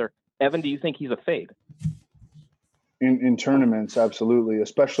popular. Evan, do you think he's a fade? In tournaments, absolutely,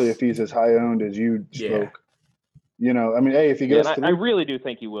 especially if he's as high owned as you spoke. You know, I mean, hey, if he goes, I really do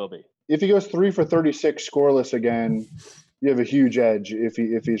think he will be. If he goes 3 for 36 scoreless again, you have a huge edge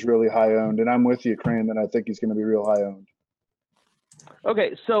if he's really high owned. And I'm with you, Crane, that I think he's going to be real high owned.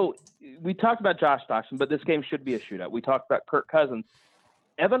 Okay, so we talked about Josh Doxson, but this game should be a shootout. We talked about Kirk Cousins.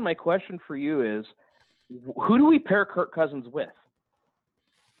 Evan, my question for you is, who do we pair Kirk Cousins with?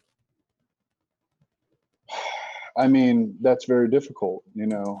 I mean, that's very difficult, you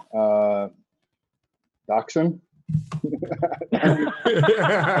know. Doxson?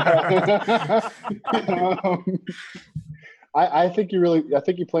 I think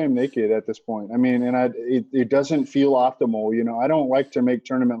you play him naked at this point. I mean, and it doesn't feel optimal. You know, I don't like to make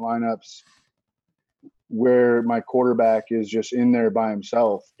tournament lineups where my quarterback is just in there by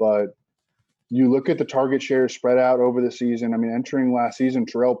himself. But you look at the target share spread out over the season. I mean, entering last season,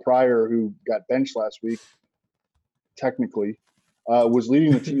 Terrell Pryor, who got benched last week, technically, was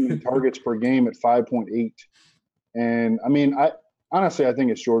leading the team in targets per game at 5.8. And I mean, I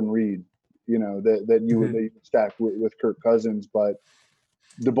think it's Jordan Reed, you know, that you would stack with Kirk Cousins, but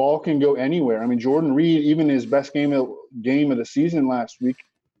the ball can go anywhere. I mean, Jordan Reed, even his best game of the season last week,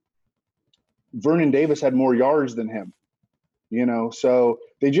 Vernon Davis had more yards than him, you know, so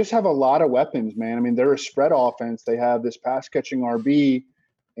they just have a lot of weapons, man. I mean, they're a spread offense. They have this pass catching RB,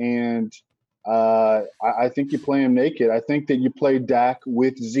 and I think you play him naked. I think that you play Dak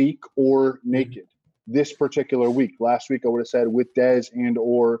with Zeke or naked this particular week. Last week I would have said with Dez and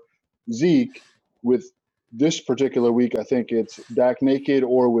or Zeke. With this particular week, I think it's Dak naked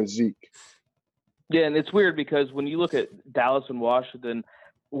or with Zeke. Yeah, and it's weird because when you look at Dallas and Washington,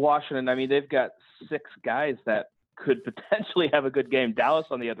 I mean, they've got 6 guys that could potentially have a good game. Dallas,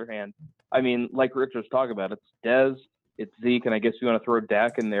 on the other hand, I mean, like Rich was talking about, it's Dez, it's Zeke, and I guess you want to throw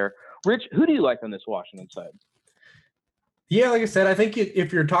Dak in there. Rich, who do you like on this Washington side? Yeah, like I said, I think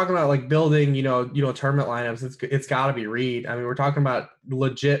if you're talking about like building, tournament lineups, it's got to be Reed. I mean, we're talking about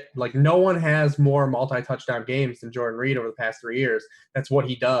legit. Like, no one has more multi-touchdown games than Jordan Reed over the past 3 years. That's what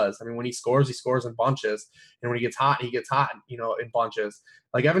he does. I mean, when he scores in bunches, and when he gets hot, in bunches.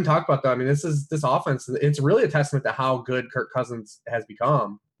 Like Evan talked about, though. I mean, this offense. It's really a testament to how good Kirk Cousins has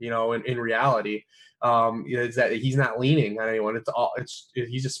become. In reality, is that he's not leaning on anyone.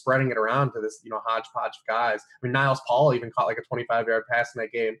 He's just spreading it around to this, hodgepodge of guys. I mean, Niles Paul even caught like a 25-yard pass in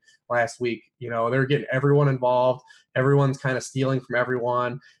that game last week. They're getting everyone involved. Everyone's kind of stealing from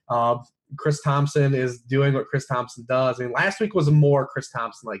everyone. Chris Thompson is doing what Chris Thompson does. I mean, last week was a more Chris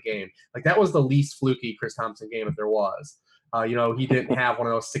Thompson-like game. Like, that was the least fluky Chris Thompson game if there was. He didn't have one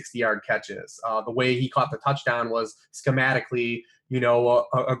of those 60-yard catches. The way he caught the touchdown was schematically,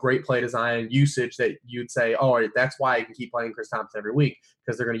 a great play design usage that you'd say, oh, that's why I can keep playing Chris Thompson every week,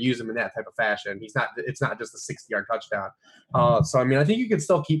 because they're going to use him in that type of fashion. It's not just a 60-yard touchdown. So, I mean, I think you can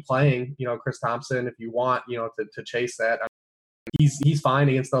still keep playing, Chris Thompson if you want, to chase that. I mean, he's fine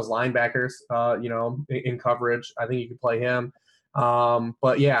against those linebackers, in coverage. I think you can play him.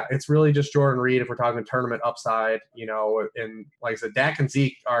 But yeah, it's really just Jordan Reed if we're talking tournament upside, and like I said, Dak and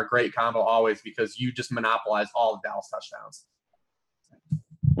Zeke are a great combo always because you just monopolize all the Dallas touchdowns.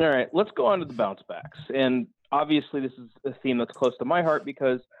 All right, let's go on to the bounce backs. And obviously this is a theme that's close to my heart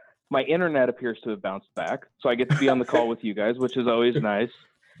because my internet appears to have bounced back. So I get to be on the call with you guys, which is always nice.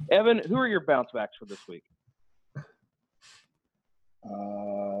 Evan, who are your bounce backs for this week?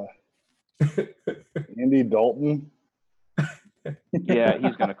 Andy Dalton. Yeah,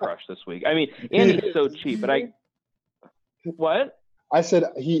 he's going to crush this week. I mean, Andy's so cheap, but what? I said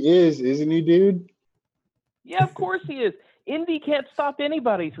he is, isn't he, dude? Yeah, of course he is. Indy can't stop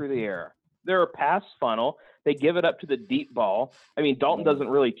anybody through the air. They're a pass funnel. They give it up to the deep ball. I mean, Dalton doesn't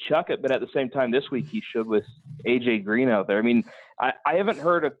really chuck it, but at the same time this week he should with A.J. Green out there. I mean, I haven't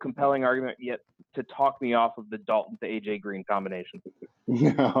heard a compelling argument yet to talk me off of the Dalton to A.J. Green combination.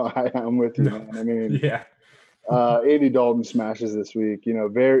 No, I'm with you, man. I mean, yeah. Andy Dalton smashes this week.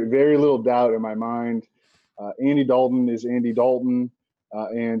 Very, very little doubt in my mind. Andy Dalton is Andy Dalton,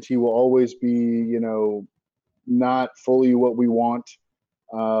 and he will always be, not fully what we want,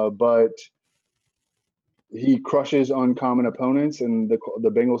 but he crushes uncommon opponents. And the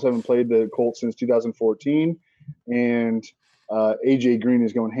Bengals haven't played the Colts since 2014, and A.J. Green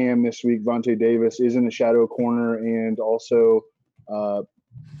is going ham this week. Vontae Davis is in the shadow corner and also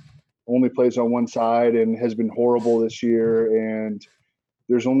only plays on one side and has been horrible this year. And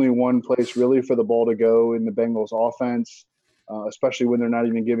there's only one place really for the ball to go in the Bengals offense, especially when they're not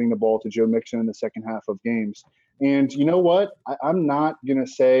even giving the ball to Joe Mixon in the second half of games. And you know what? I'm not going to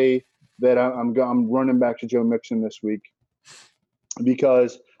say that I'm running back to Joe Mixon this week,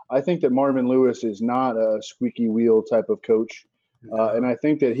 because I think that Marvin Lewis is not a squeaky wheel type of coach. And I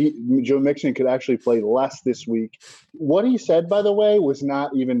think that Joe Mixon could actually play less this week. What he said, by the way, was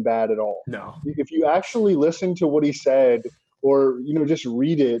not even bad at all. No. If you actually listen to what he said, or, just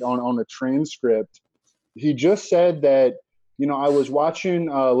read it on a transcript, he just said that, I was watching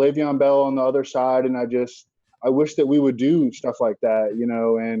Le'Veon Bell on the other side, and I wish that we would do stuff like that,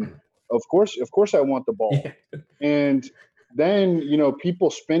 and of course I want the ball. And then, people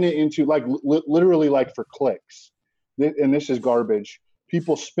spin it into literally for clicks. And this is garbage.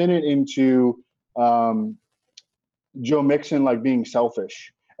 People spin it into Joe Mixon being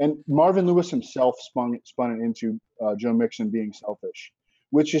selfish, and Marvin Lewis himself spun it into Joe Mixon being selfish,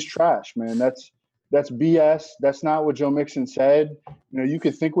 which is trash, man. That's BS. That's not what Joe Mixon said. You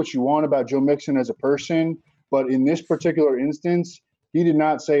could think what you want about Joe Mixon as a person, but in this particular instance, he did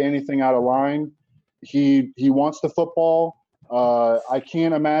not say anything out of line. He wants the football. I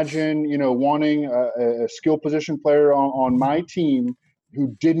can't imagine, wanting a skill position player on my team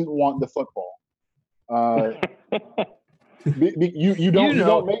who didn't want the football. You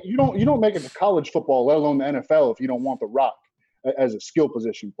don't make it to college football, let alone the NFL, if you don't want the rock as a skill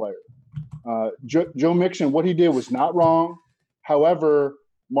position player. Joe Mixon, what he did was not wrong. However,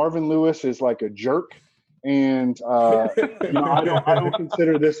 Marvin Lewis is like a jerk. And I don't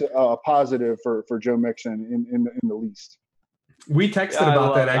consider this a positive for Joe Mixon in the least. We texted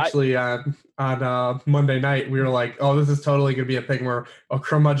about that actually on Monday night, we were like, oh, this is totally going to be a thing where a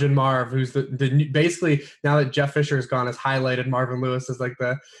curmudgeon Marv, who's basically, now that Jeff Fisher is gone, has highlighted Marvin Lewis as like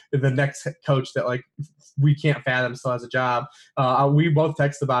the next coach that like we can't fathom still has a job. We both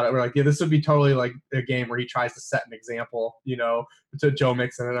texted about it. We're like, yeah, this would be totally like a game where he tries to set an example, to Joe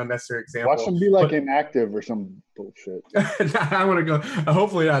Mixon, an unnecessary example. Watch him be like inactive or some bullshit. I want to go,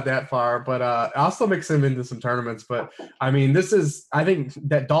 hopefully not that far, but I'll still mix him into some tournaments. But I mean, I think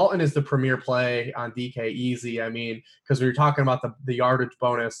that Dalton is the premier play on DK easy. I mean, because we were talking about the yardage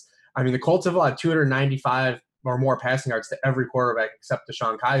bonus. I mean, the Colts have allowed 295 or more passing yards to every quarterback except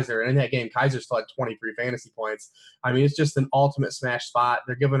DeShone Kizer. And in that game, Kizer still had 23 fantasy points. I mean, it's just an ultimate smash spot.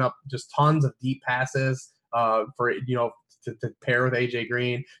 They're giving up just tons of deep passes for, to pair with AJ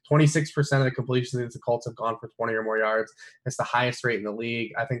Green. 26% of the completions against the Colts have gone for 20 or more yards. It's the highest rate in the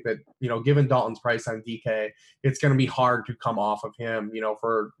league. I think that, given Dalton's price on DK, it's going to be hard to come off of him,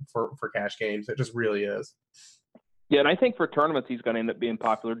 for cash games. It just really is. Yeah, and I think for tournaments he's going to end up being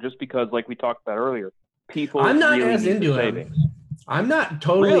popular just because, like we talked about earlier, people I'm not really as into him. I'm not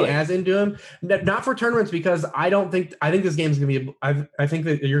totally as into him. Not for tournaments because I think this game's going to be I think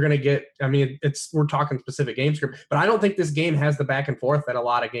that you're going to get, I mean, we're talking specific game script, but I don't think this game has the back and forth that a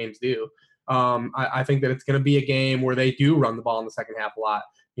lot of games do. I think that it's going to be a game where they do run the ball in the second half a lot.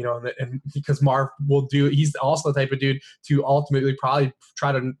 And because Marv he's also the type of dude to ultimately probably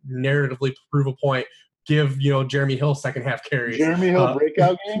try to narratively prove a point. Give Jeremy Hill second half carries. Jeremy Hill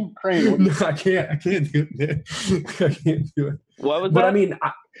breakout game? Crane. No, I can't do it. I can't do it. What was that? But I mean,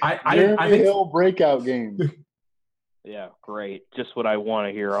 I think Hill breakout game. Yeah, great. Just what I want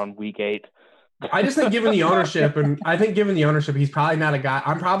to hear on week 8. I just think given the ownership, he's probably not a guy.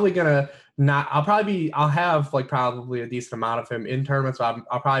 I'm probably gonna not. I'll have like probably a decent amount of him in tournaments, but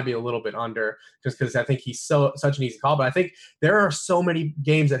I'll probably be a little bit under just because I think he's such an easy call. But I think there are so many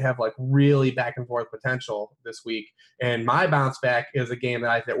games that have like really back and forth potential this week. And my bounce back is a game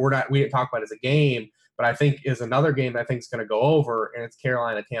that we didn't talk about as a game, but I think is another game that I think is going to go over, and it's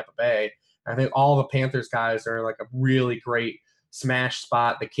Carolina Tampa Bay. I think all the Panthers guys are like a really great smash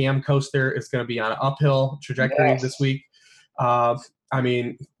spot. The Cam Coaster is going to be on an uphill trajectory this week. I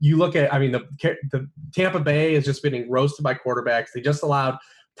mean, you look at, the Tampa Bay is just getting roasted by quarterbacks. They just allowed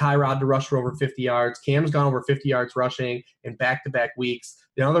Tyrod to rush for over 50 yards. Cam's gone over 50 yards rushing in back-to-back weeks.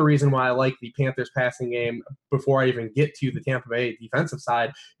 The other reason why I like the Panthers passing game before I even get to the Tampa Bay defensive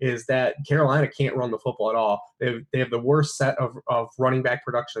side is that Carolina can't run the football at all. They have the worst set of running back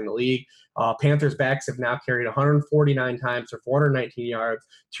production in the league. Panthers backs have now carried 149 times for 419 yards,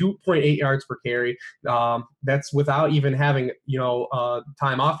 2.8 yards per carry. That's without even having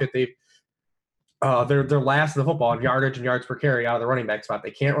time off it. They're last in the football in yardage and yards per carry out of the running back spot. They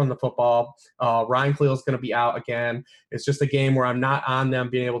can't run the football. Ryan Cleo is going to be out again. It's just a game where I'm not on them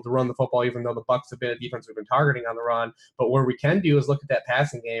being able to run the football, even though the Bucs have been a defense we've been targeting on the run. But what we can do is look at that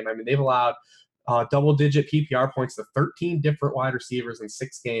passing game. I mean, they've allowed double-digit PPR points to 13 different wide receivers in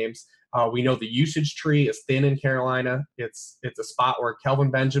 6 games. We know the usage tree is thin in Carolina. It's a spot where Kelvin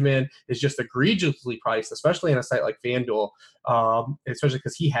Benjamin is just egregiously priced, especially in a site like FanDuel, especially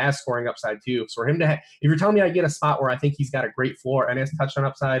because he has scoring upside too. So for him to if you're telling me I get a spot where I think he's got a great floor and his touchdown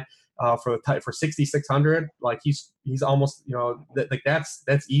upside for 6,600, like he's almost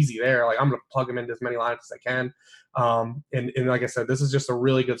that's easy there. Like I'm gonna plug him into as many lineups as I can. And like I said, this is just a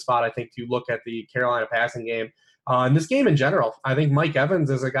really good spot I think to look at the Carolina passing game. In this game in general, I think Mike Evans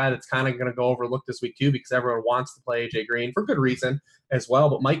is a guy that's kind of going to go overlooked this week too because everyone wants to play AJ Green for good reason as well.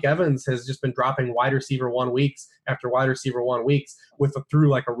 But Mike Evans has just been dropping wide receiver 1 weeks after wide receiver 1 weeks through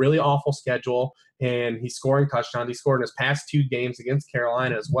like a really awful schedule, and he's scoring touchdowns. He scored in his past 2 games against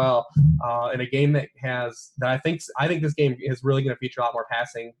Carolina as well, in a game I think this game is really going to feature a lot more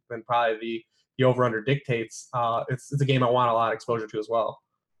passing than probably the over-under dictates. It's a game I want a lot of exposure to as well.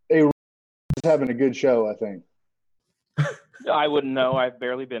 Hey, he's having a good show, I think. I wouldn't know. I've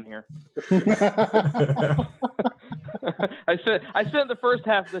barely been here. I spent the first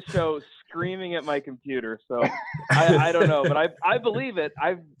half of the show screaming at my computer, so I don't know, but I believe it.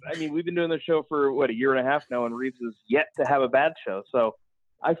 I mean, we've been doing this show for a year and a half now, and Reeves is yet to have a bad show, so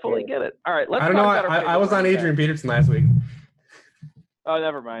I fully get it. All right, let's. I don't know. I was on Adrian Peterson last week. Oh,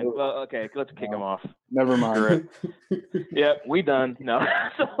 never mind. Well, okay, let's kick him off. Never mind. Yeah, we done. No,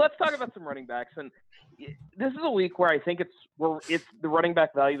 so let's talk about some running backs. And this is a week where I think it's the running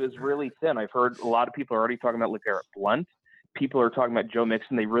back value is really thin. I've heard a lot of people are already talking about LeGarrette Blount. People are talking about Joe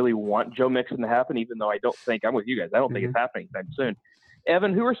Mixon. They really want Joe Mixon to happen, even though I'm with you guys. I don't think it's happening anytime soon.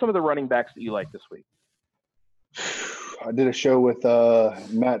 Evan, who are some of the running backs that you like this week? I did a show with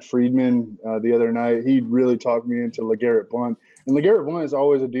Matt Friedman the other night. He really talked me into LeGarrette Blount. And LeGarrette Blount is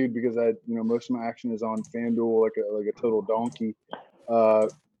always a dude because most of my action is on FanDuel like a total donkey.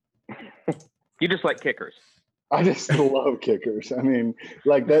 You just like kickers. I just love kickers. I mean,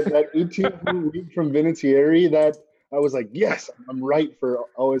 like that 18 week from Vinatieri, that I was like, yes, I'm right for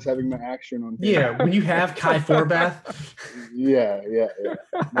always having my action on. Yeah, when you have Kai Forbath. Yeah.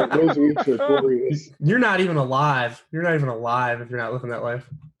 Those weeks are glorious. You're not even alive. You're not even alive if you're not living that life.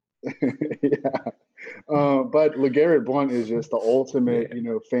 Yeah. But LeGarrette Blount is just the ultimate,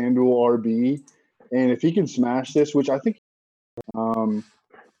 FanDuel RB. And if he can smash this, which I think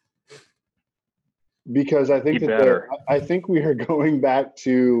because I think I think we are going back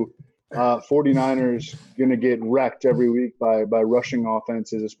to 49ers going to get wrecked every week by rushing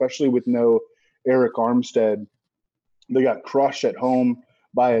offenses, especially with no Eric Armstead. They got crushed at home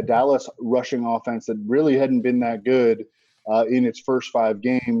by a Dallas rushing offense that really hadn't been that good in its first 5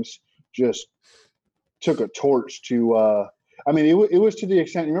 games. Just took a torch to it was to the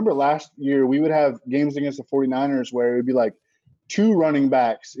extent, remember last year we would have games against the 49ers where it would be like 2 running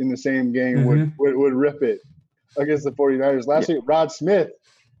backs in the same game would rip it against the 49ers. Last week, Rod Smith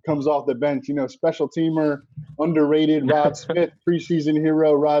comes off the bench, special teamer, underrated Rod Smith, preseason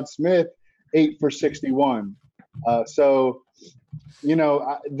hero Rod Smith, 8 for 61. The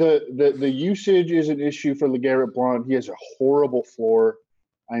usage is an issue for LeGarrette Blount. He has a horrible floor.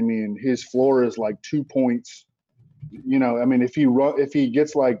 I mean, his floor is like 2 points. If he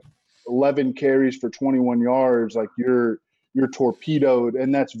gets like 11 carries for 21 yards, like you're torpedoed,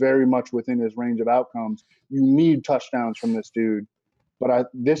 and that's very much within his range of outcomes. You need touchdowns from this dude. But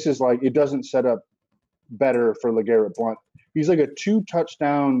this is like, it doesn't set up better for LeGarrette Blount. He's like a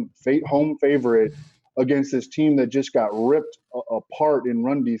 2-touchdown home favorite against this team that just got ripped apart in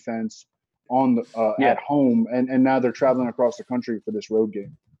run defense at home, and now they're traveling across the country for this road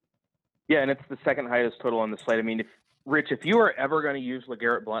game. Yeah, and it's the second highest total on the slate. I mean, if you are ever going to use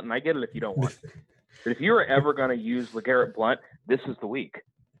LeGarrette Blount, and I get it if you don't want to, but if you are ever going to use LeGarrette Blount, this is the week.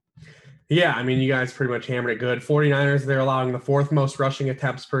 Yeah, I mean, you guys pretty much hammered it good. 49ers, they're allowing the 4th most rushing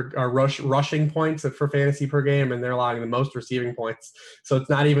attempts rushing points for fantasy per game, and they're allowing the most receiving points. So it's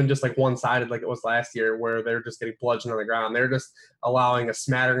not even just like one-sided like it was last year where they're just getting bludgeoned on the ground. They're just allowing a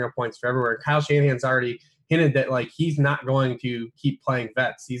smattering of points for everywhere. Kyle Shanahan's already hinted that like he's not going to keep playing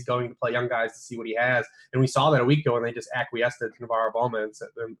vets. He's going to play young guys to see what he has. And we saw that a week ago when they just acquiesced to Navarro Bowman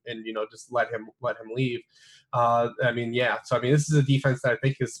and just let him leave. So this is a defense that I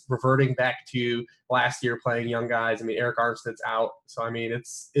think is reverting back to last year playing young guys. I mean, Eric Armstead's out. So, I mean,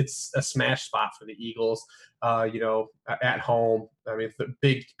 it's a smash spot for the Eagles, at home. I mean, it's a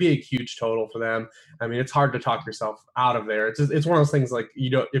big, huge total for them. I mean, it's hard to talk yourself out of there. It's one of those things like,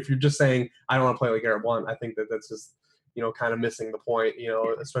 if you're just saying, I don't want to play like LeGarrette Blount, I think that's just, kind of missing the point,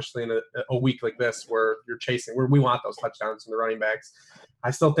 especially in a week like this where you're chasing, where we want those touchdowns from the running backs.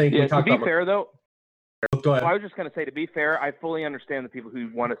 I still think to be fair, though, go ahead. I was just going to say, to be fair, I fully understand the people who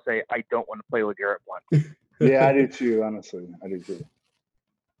want to say, I don't want to play LeGarrette Blount. Yeah, I do too, honestly. I do too.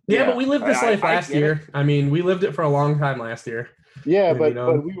 Yeah, but we lived this life last year. I mean, we lived it for a long time last year. Yeah, but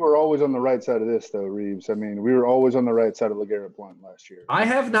we were always on the right side of this, though, Reeves. I mean, we were always on the right side of LeGarrette Blount last year. I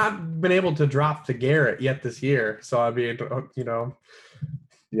have not been able to drop to Garrett yet this year. So, I mean,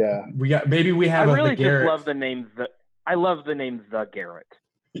 Yeah. I really just love the name. I love the name The Garrett.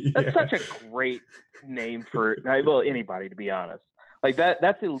 That's such a great name for anybody, to be honest. Like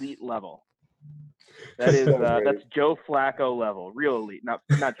that's elite level. That is that's Joe Flacco level, real elite. Not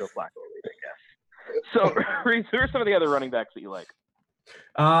Joe Flacco elite, I guess. So, Reese, who are some of the other running backs that you like?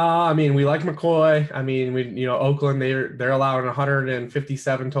 I mean, we like McCoy. I mean, Oakland, they're allowing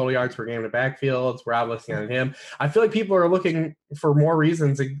 157 total yards per game in the backfields. We're obviously on him. I feel like people are looking for more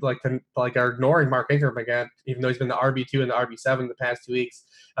reasons, like are ignoring Mark Ingram again, even though he's been the RB2 and the RB7 the past 2 weeks.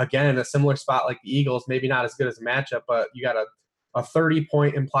 Again, a similar spot like the Eagles, maybe not as good as a matchup, but you got a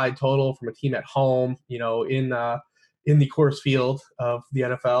 30-point implied total from a team at home, in the Coors Field of the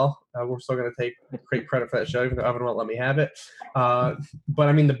NFL. We're still going to take great credit for that show, even though Evan won't let me have it. But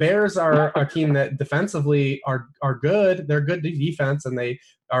I mean, the Bears are a team that defensively are good. They're good defense, and they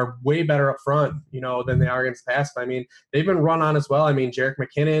are way better up front, than they are against the pass. But I mean, they've been run on as well. I mean, Jerick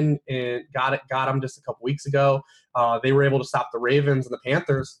McKinnon got him just a couple weeks ago. They were able to stop the Ravens and the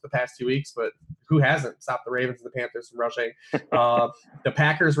Panthers the past 2 weeks, but who hasn't stopped the Ravens and the Panthers from rushing? The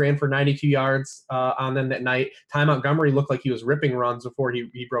Packers ran for 92 yards on them that night. Ty Montgomery looked like he was ripping runs before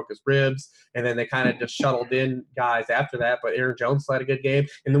he broke his ribs, and then they kind of just shuttled in guys after that. But Aaron Jones had a good game.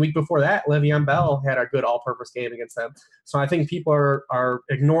 And the week before that, Le'Veon Bell had a good all-purpose game against them. So I think people are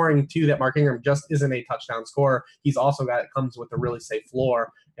ignoring, too, that Mark Ingram just isn't a touchdown scorer. He's also got – comes with a really safe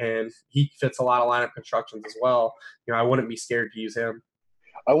floor, and he fits a lot of lineup constructions as well. I wouldn't be scared to use him.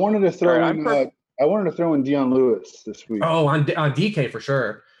 I wanted to throw in Dion Lewis this week. Oh, on DK for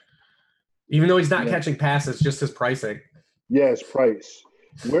sure. Even though he's not catching passes, just his pricing. Yeah, his price.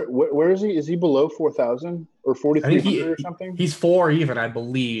 Where is he? Is he below 4,000 or 4,300 or something? He's 4 even, I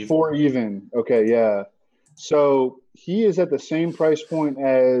believe. 4 even. Okay, yeah. So he is at the same price point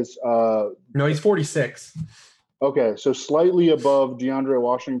as No, he's 46. Okay, so slightly above DeAndre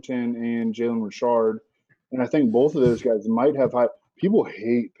Washington and Jalen Richard. And I think both of those guys might have high. People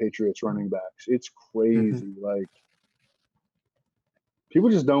hate Patriots running backs. It's crazy. Mm-hmm. Like, people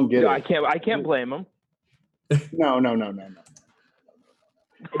just don't get it. I can't blame them. No.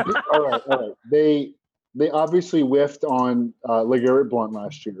 All right. They obviously whiffed on LeGarrette Blount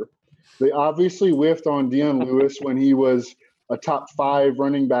last year. They obviously whiffed on Dion Lewis when he was a top 5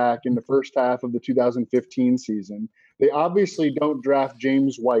 running back in the first half of the 2015 season. They obviously don't draft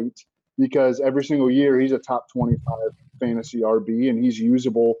James White because every single year he's a top 25 fantasy RB and he's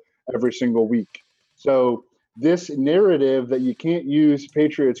usable every single week. So this narrative that you can't use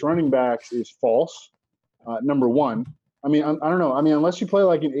Patriots running backs is false, number one. I mean, I don't know. I mean, unless you play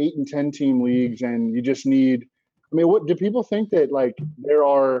like in 8 and 10 team leagues and you just need – I mean, what do people think that like there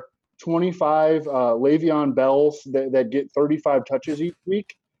are 25 Le'Veon Bells that get 35 touches each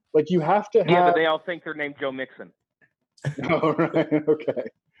week? Like you have to have – Yeah, but they all think they're named Joe Mixon. Oh, right. Okay.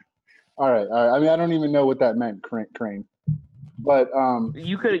 All right. I mean, I don't even know what that meant, Crane. But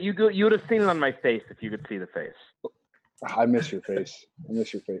you would have seen it on my face if you could see the face. I miss your face. I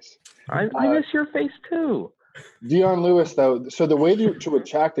miss your face. I miss your face too. Dion Lewis, though, so the way to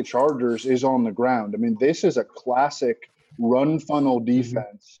attack the Chargers is on the ground. I mean, this is a classic run funnel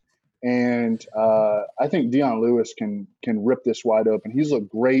defense, and I think Dion Lewis can rip this wide open. He's looked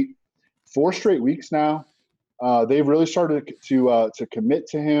great 4 straight weeks now. They've really started to commit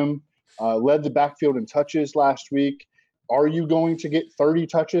to him. Led the backfield in touches last week. Are you going to get 30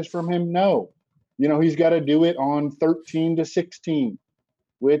 touches from him? No. He's got to do it on 13 to 16.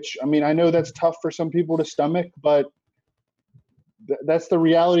 Which, I mean, I know that's tough for some people to stomach, but that's the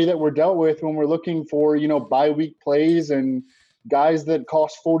reality that we're dealt with when we're looking for, bye-week plays and guys that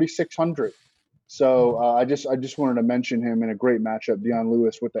cost $4,600. So I just wanted to mention him in a great matchup, Dion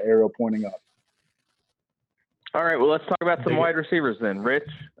Lewis with the arrow pointing up. All right, well, let's talk about some wide receivers then. Rich,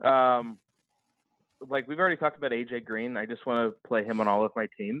 like we've already talked about A.J. Green. I just want to play him on all of my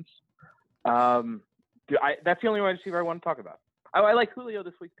teams. That's the only wide receiver I want to talk about. I like Julio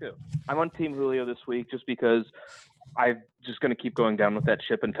this week, too. I'm on Team Julio this week just because I'm just going to keep going down with that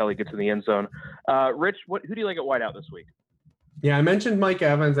ship until he gets in the end zone. Rich, who do you like at wideout this week? Yeah, I mentioned Mike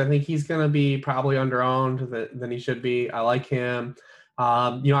Evans. I think he's going to be probably under-owned than he should be. I like him.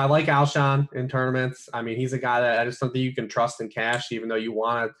 I like Alshon in tournaments. I mean, he's a guy that I just don't think you can trust in cash, even though you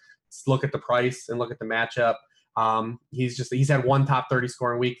want to look at the price and look at the matchup. He's had 1 top 30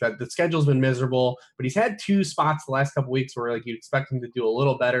 scoring week. That the schedule's been miserable, but he's had 2 spots the last couple weeks where like you'd expect him to do a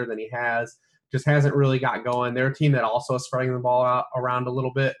little better than he has. Just hasn't really got going. They're a team that also is spreading the ball around a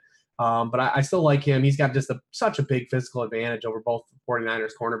little bit. But I still like him. He's got just such a big physical advantage over both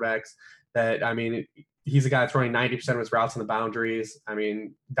 49ers cornerbacks that, I mean, he's a guy that's running 90% of his routes in the boundaries. I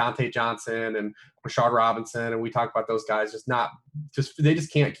mean, Dante Johnson and Rashard Robinson, and we talk about those guys they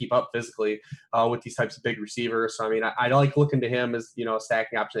just can't keep up physically with these types of big receivers. So, I mean, I like looking to him as, a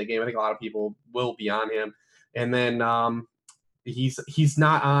stacking option in the game. I think a lot of people will be on him. And then he's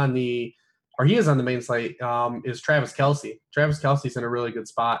not on the – or he is on the main slate is Travis Kelce. Travis Kelce's in a really good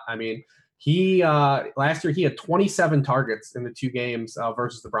spot. I mean, he last year he had 27 targets in the 2 games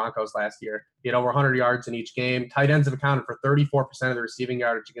versus the Broncos last year. He had over 100 yards in each game. Tight ends have accounted for 34% of the receiving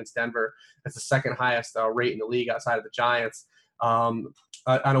yardage against Denver. That's the second highest rate in the league outside of the Giants. On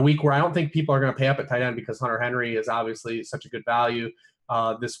a week where I don't think people are going to pay up at tight end because Hunter Henry is obviously such a good value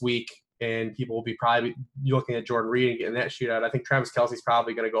this week, and people will be probably looking at Jordan Reed and getting that shootout. I think Travis Kelce's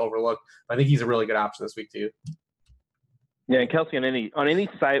probably going to go overlooked. I think he's a really good option this week too. Yeah, and Kelce on any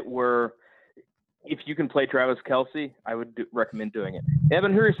site where if you can play Travis Kelce, I would recommend doing it.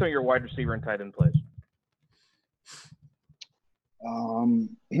 Evan, who are some of your wide receiver and tight end plays?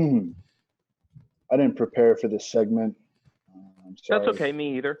 I didn't prepare for this segment. I'm sorry. That's okay.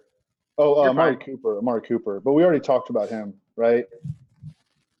 Me either. Oh, Amari Cooper. But we already talked about him, right?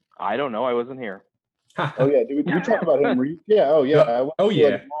 I don't know. I wasn't here. Oh yeah, did we talk about him? Yeah. Oh yeah. Oh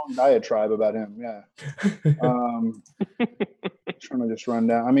yeah. Long diatribe about him. Yeah. trying to just run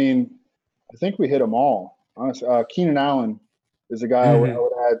down. I mean, I think we hit them all. Honestly, Keenan Allen is a guy I would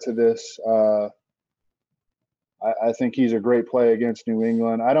add to this. I think he's a great play against New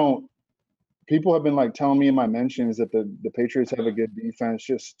England. People have been like telling me in my mentions that the Patriots have a good defense.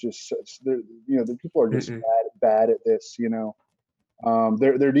 The people are just bad at this.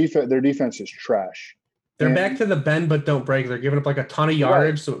 Their defense is trash. They're back to the bend but don't break. They're giving up like a ton of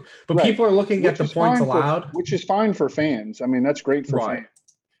yardage. Right. People are looking at the points allowed, which is fine for fans. I mean, that's great for fans.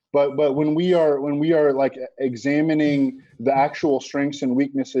 But when we are like examining the actual strengths and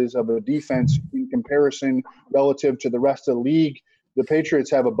weaknesses of a defense in comparison relative to the rest of the league, the Patriots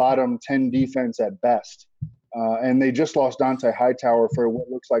have a bottom 10 defense at best, and they just lost Dont'a Hightower for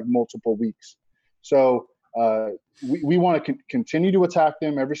what looks like multiple weeks. So we want to continue to attack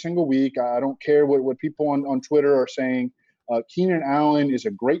them every single week. I don't care what people on Twitter are saying. Keenan Allen is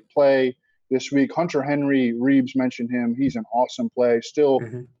a great play this week. Hunter Henry, Reeves mentioned him. He's an awesome play. Still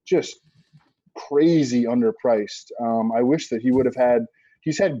just crazy underpriced. I wish that he would have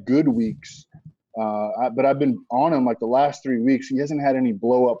he's had good weeks, but I've been on him like the last 3 weeks. He hasn't had any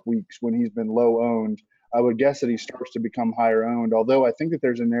blow-up weeks when he's been low-owned. I would guess that he starts to become higher-owned, although I think that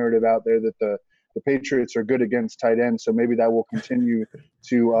there's a narrative out there that the Patriots are good against tight ends, so maybe that will continue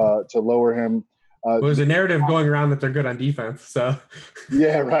to lower him. There's a narrative going around that they're good on defense. So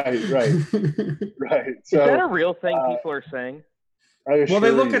yeah, right. So, is that a real thing people are saying? Well,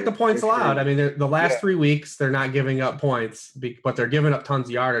 they look at the points allowed. I mean, the last 3 weeks they're not giving up points, but they're giving up tons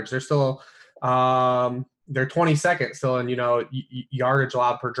of yardage. They're still they're 22nd still in yardage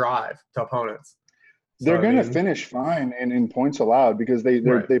allowed per drive to opponents. They're going to finish fine in points allowed because they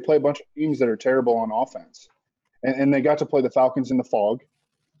play a bunch of teams that are terrible on offense, and they got to play the Falcons in the fog.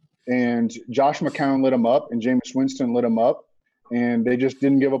 And Josh McCown lit them up, and Jameis Winston lit them up, and they just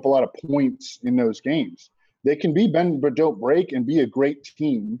didn't give up a lot of points in those games. They can be bend but don't break and be a great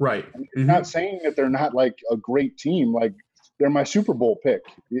team. Right. I'm not saying that they're not like a great team. Like they're my Super Bowl pick,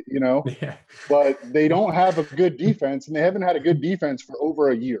 Yeah. But they don't have a good defense, and they haven't had a good defense for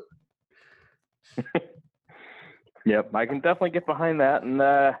over a year. Yep, I can definitely get behind that. And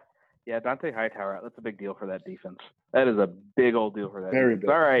Dont'a Hightower, that's a big deal for that defense. That is a big old deal for that Very defense.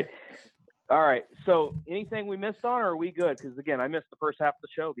 big. All right. So anything we missed on, or are we good? Because again, I missed the first half of the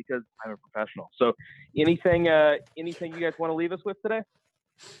show because I'm a professional. So anything you guys want to leave us with today?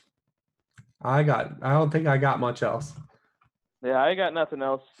 I don't think I got much else. Yeah, I got nothing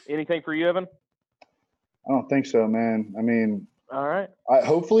else. Anything for you, Evan? I don't think so, man. I mean, all right.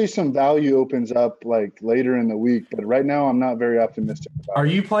 Hopefully some value opens up like later in the week, but right now I'm not very optimistic about Are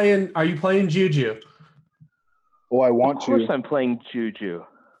you playing Juju? Oh, I want to. Of course I'm playing Juju.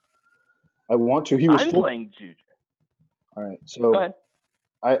 I want to. I'm playing Juju. All right. So go ahead.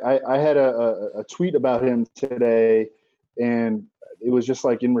 I had a tweet about him today, and it was just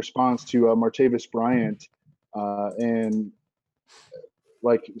like in response to Martavis Bryant. And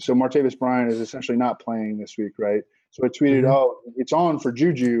so Martavis Bryant is essentially not playing this week, right? So I tweeted, it's on for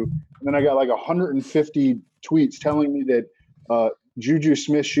Juju. And then I got like 150 tweets telling me that Juju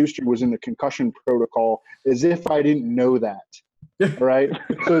Smith-Schuster was in the concussion protocol, as if I didn't know that. All right.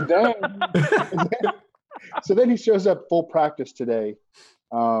 So then he shows up full practice today.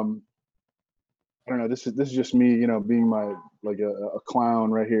 I don't know. This is just me, being my a clown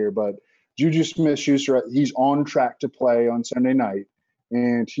right here. But Juju Smith-Schuster, he's on track to play on Sunday night.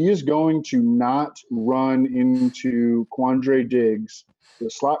 And he is going to not run into Quandre Diggs, the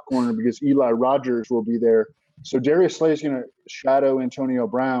slot corner, because Eli Rogers will be there. So Darius Slay is going to shadow Antonio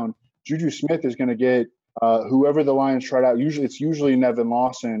Brown. Juju Smith is going to get whoever the Lions tried out. It's usually Nevin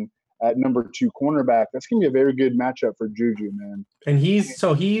Lawson at number 2 cornerback. That's going to be a very good matchup for Juju, man. And he's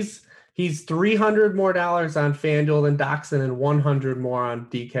 $300 more on FanDuel than Doxson and $100 more on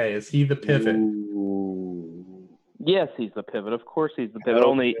DK. Is he the pivot? Ooh. Yes, he's the pivot. Of course, he's the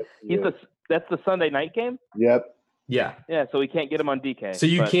pivot. That's the Sunday night game. Yep. Yeah. Yeah. So we can't get him on DK. So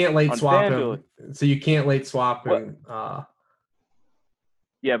you can't late swap him. So you can't late swap him.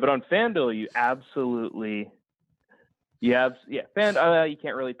 Yeah, but on FanDuel, you absolutely. You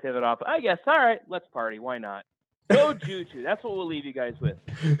can't really pivot off. I guess. All right, let's party. Why not? Go Juju. That's what we'll leave you guys with.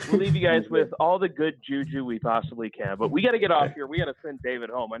 We'll leave you guys with all the good Juju we possibly can. But we got to get off here. We got to send David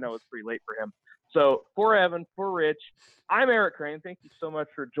home. I know it's pretty late for him. So for Evan, for Rich, I'm Eric Crane. Thank you so much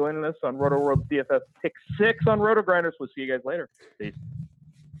for joining us on Roto World DFS Pick 6 on Roto Grinders. We'll see you guys later. Peace.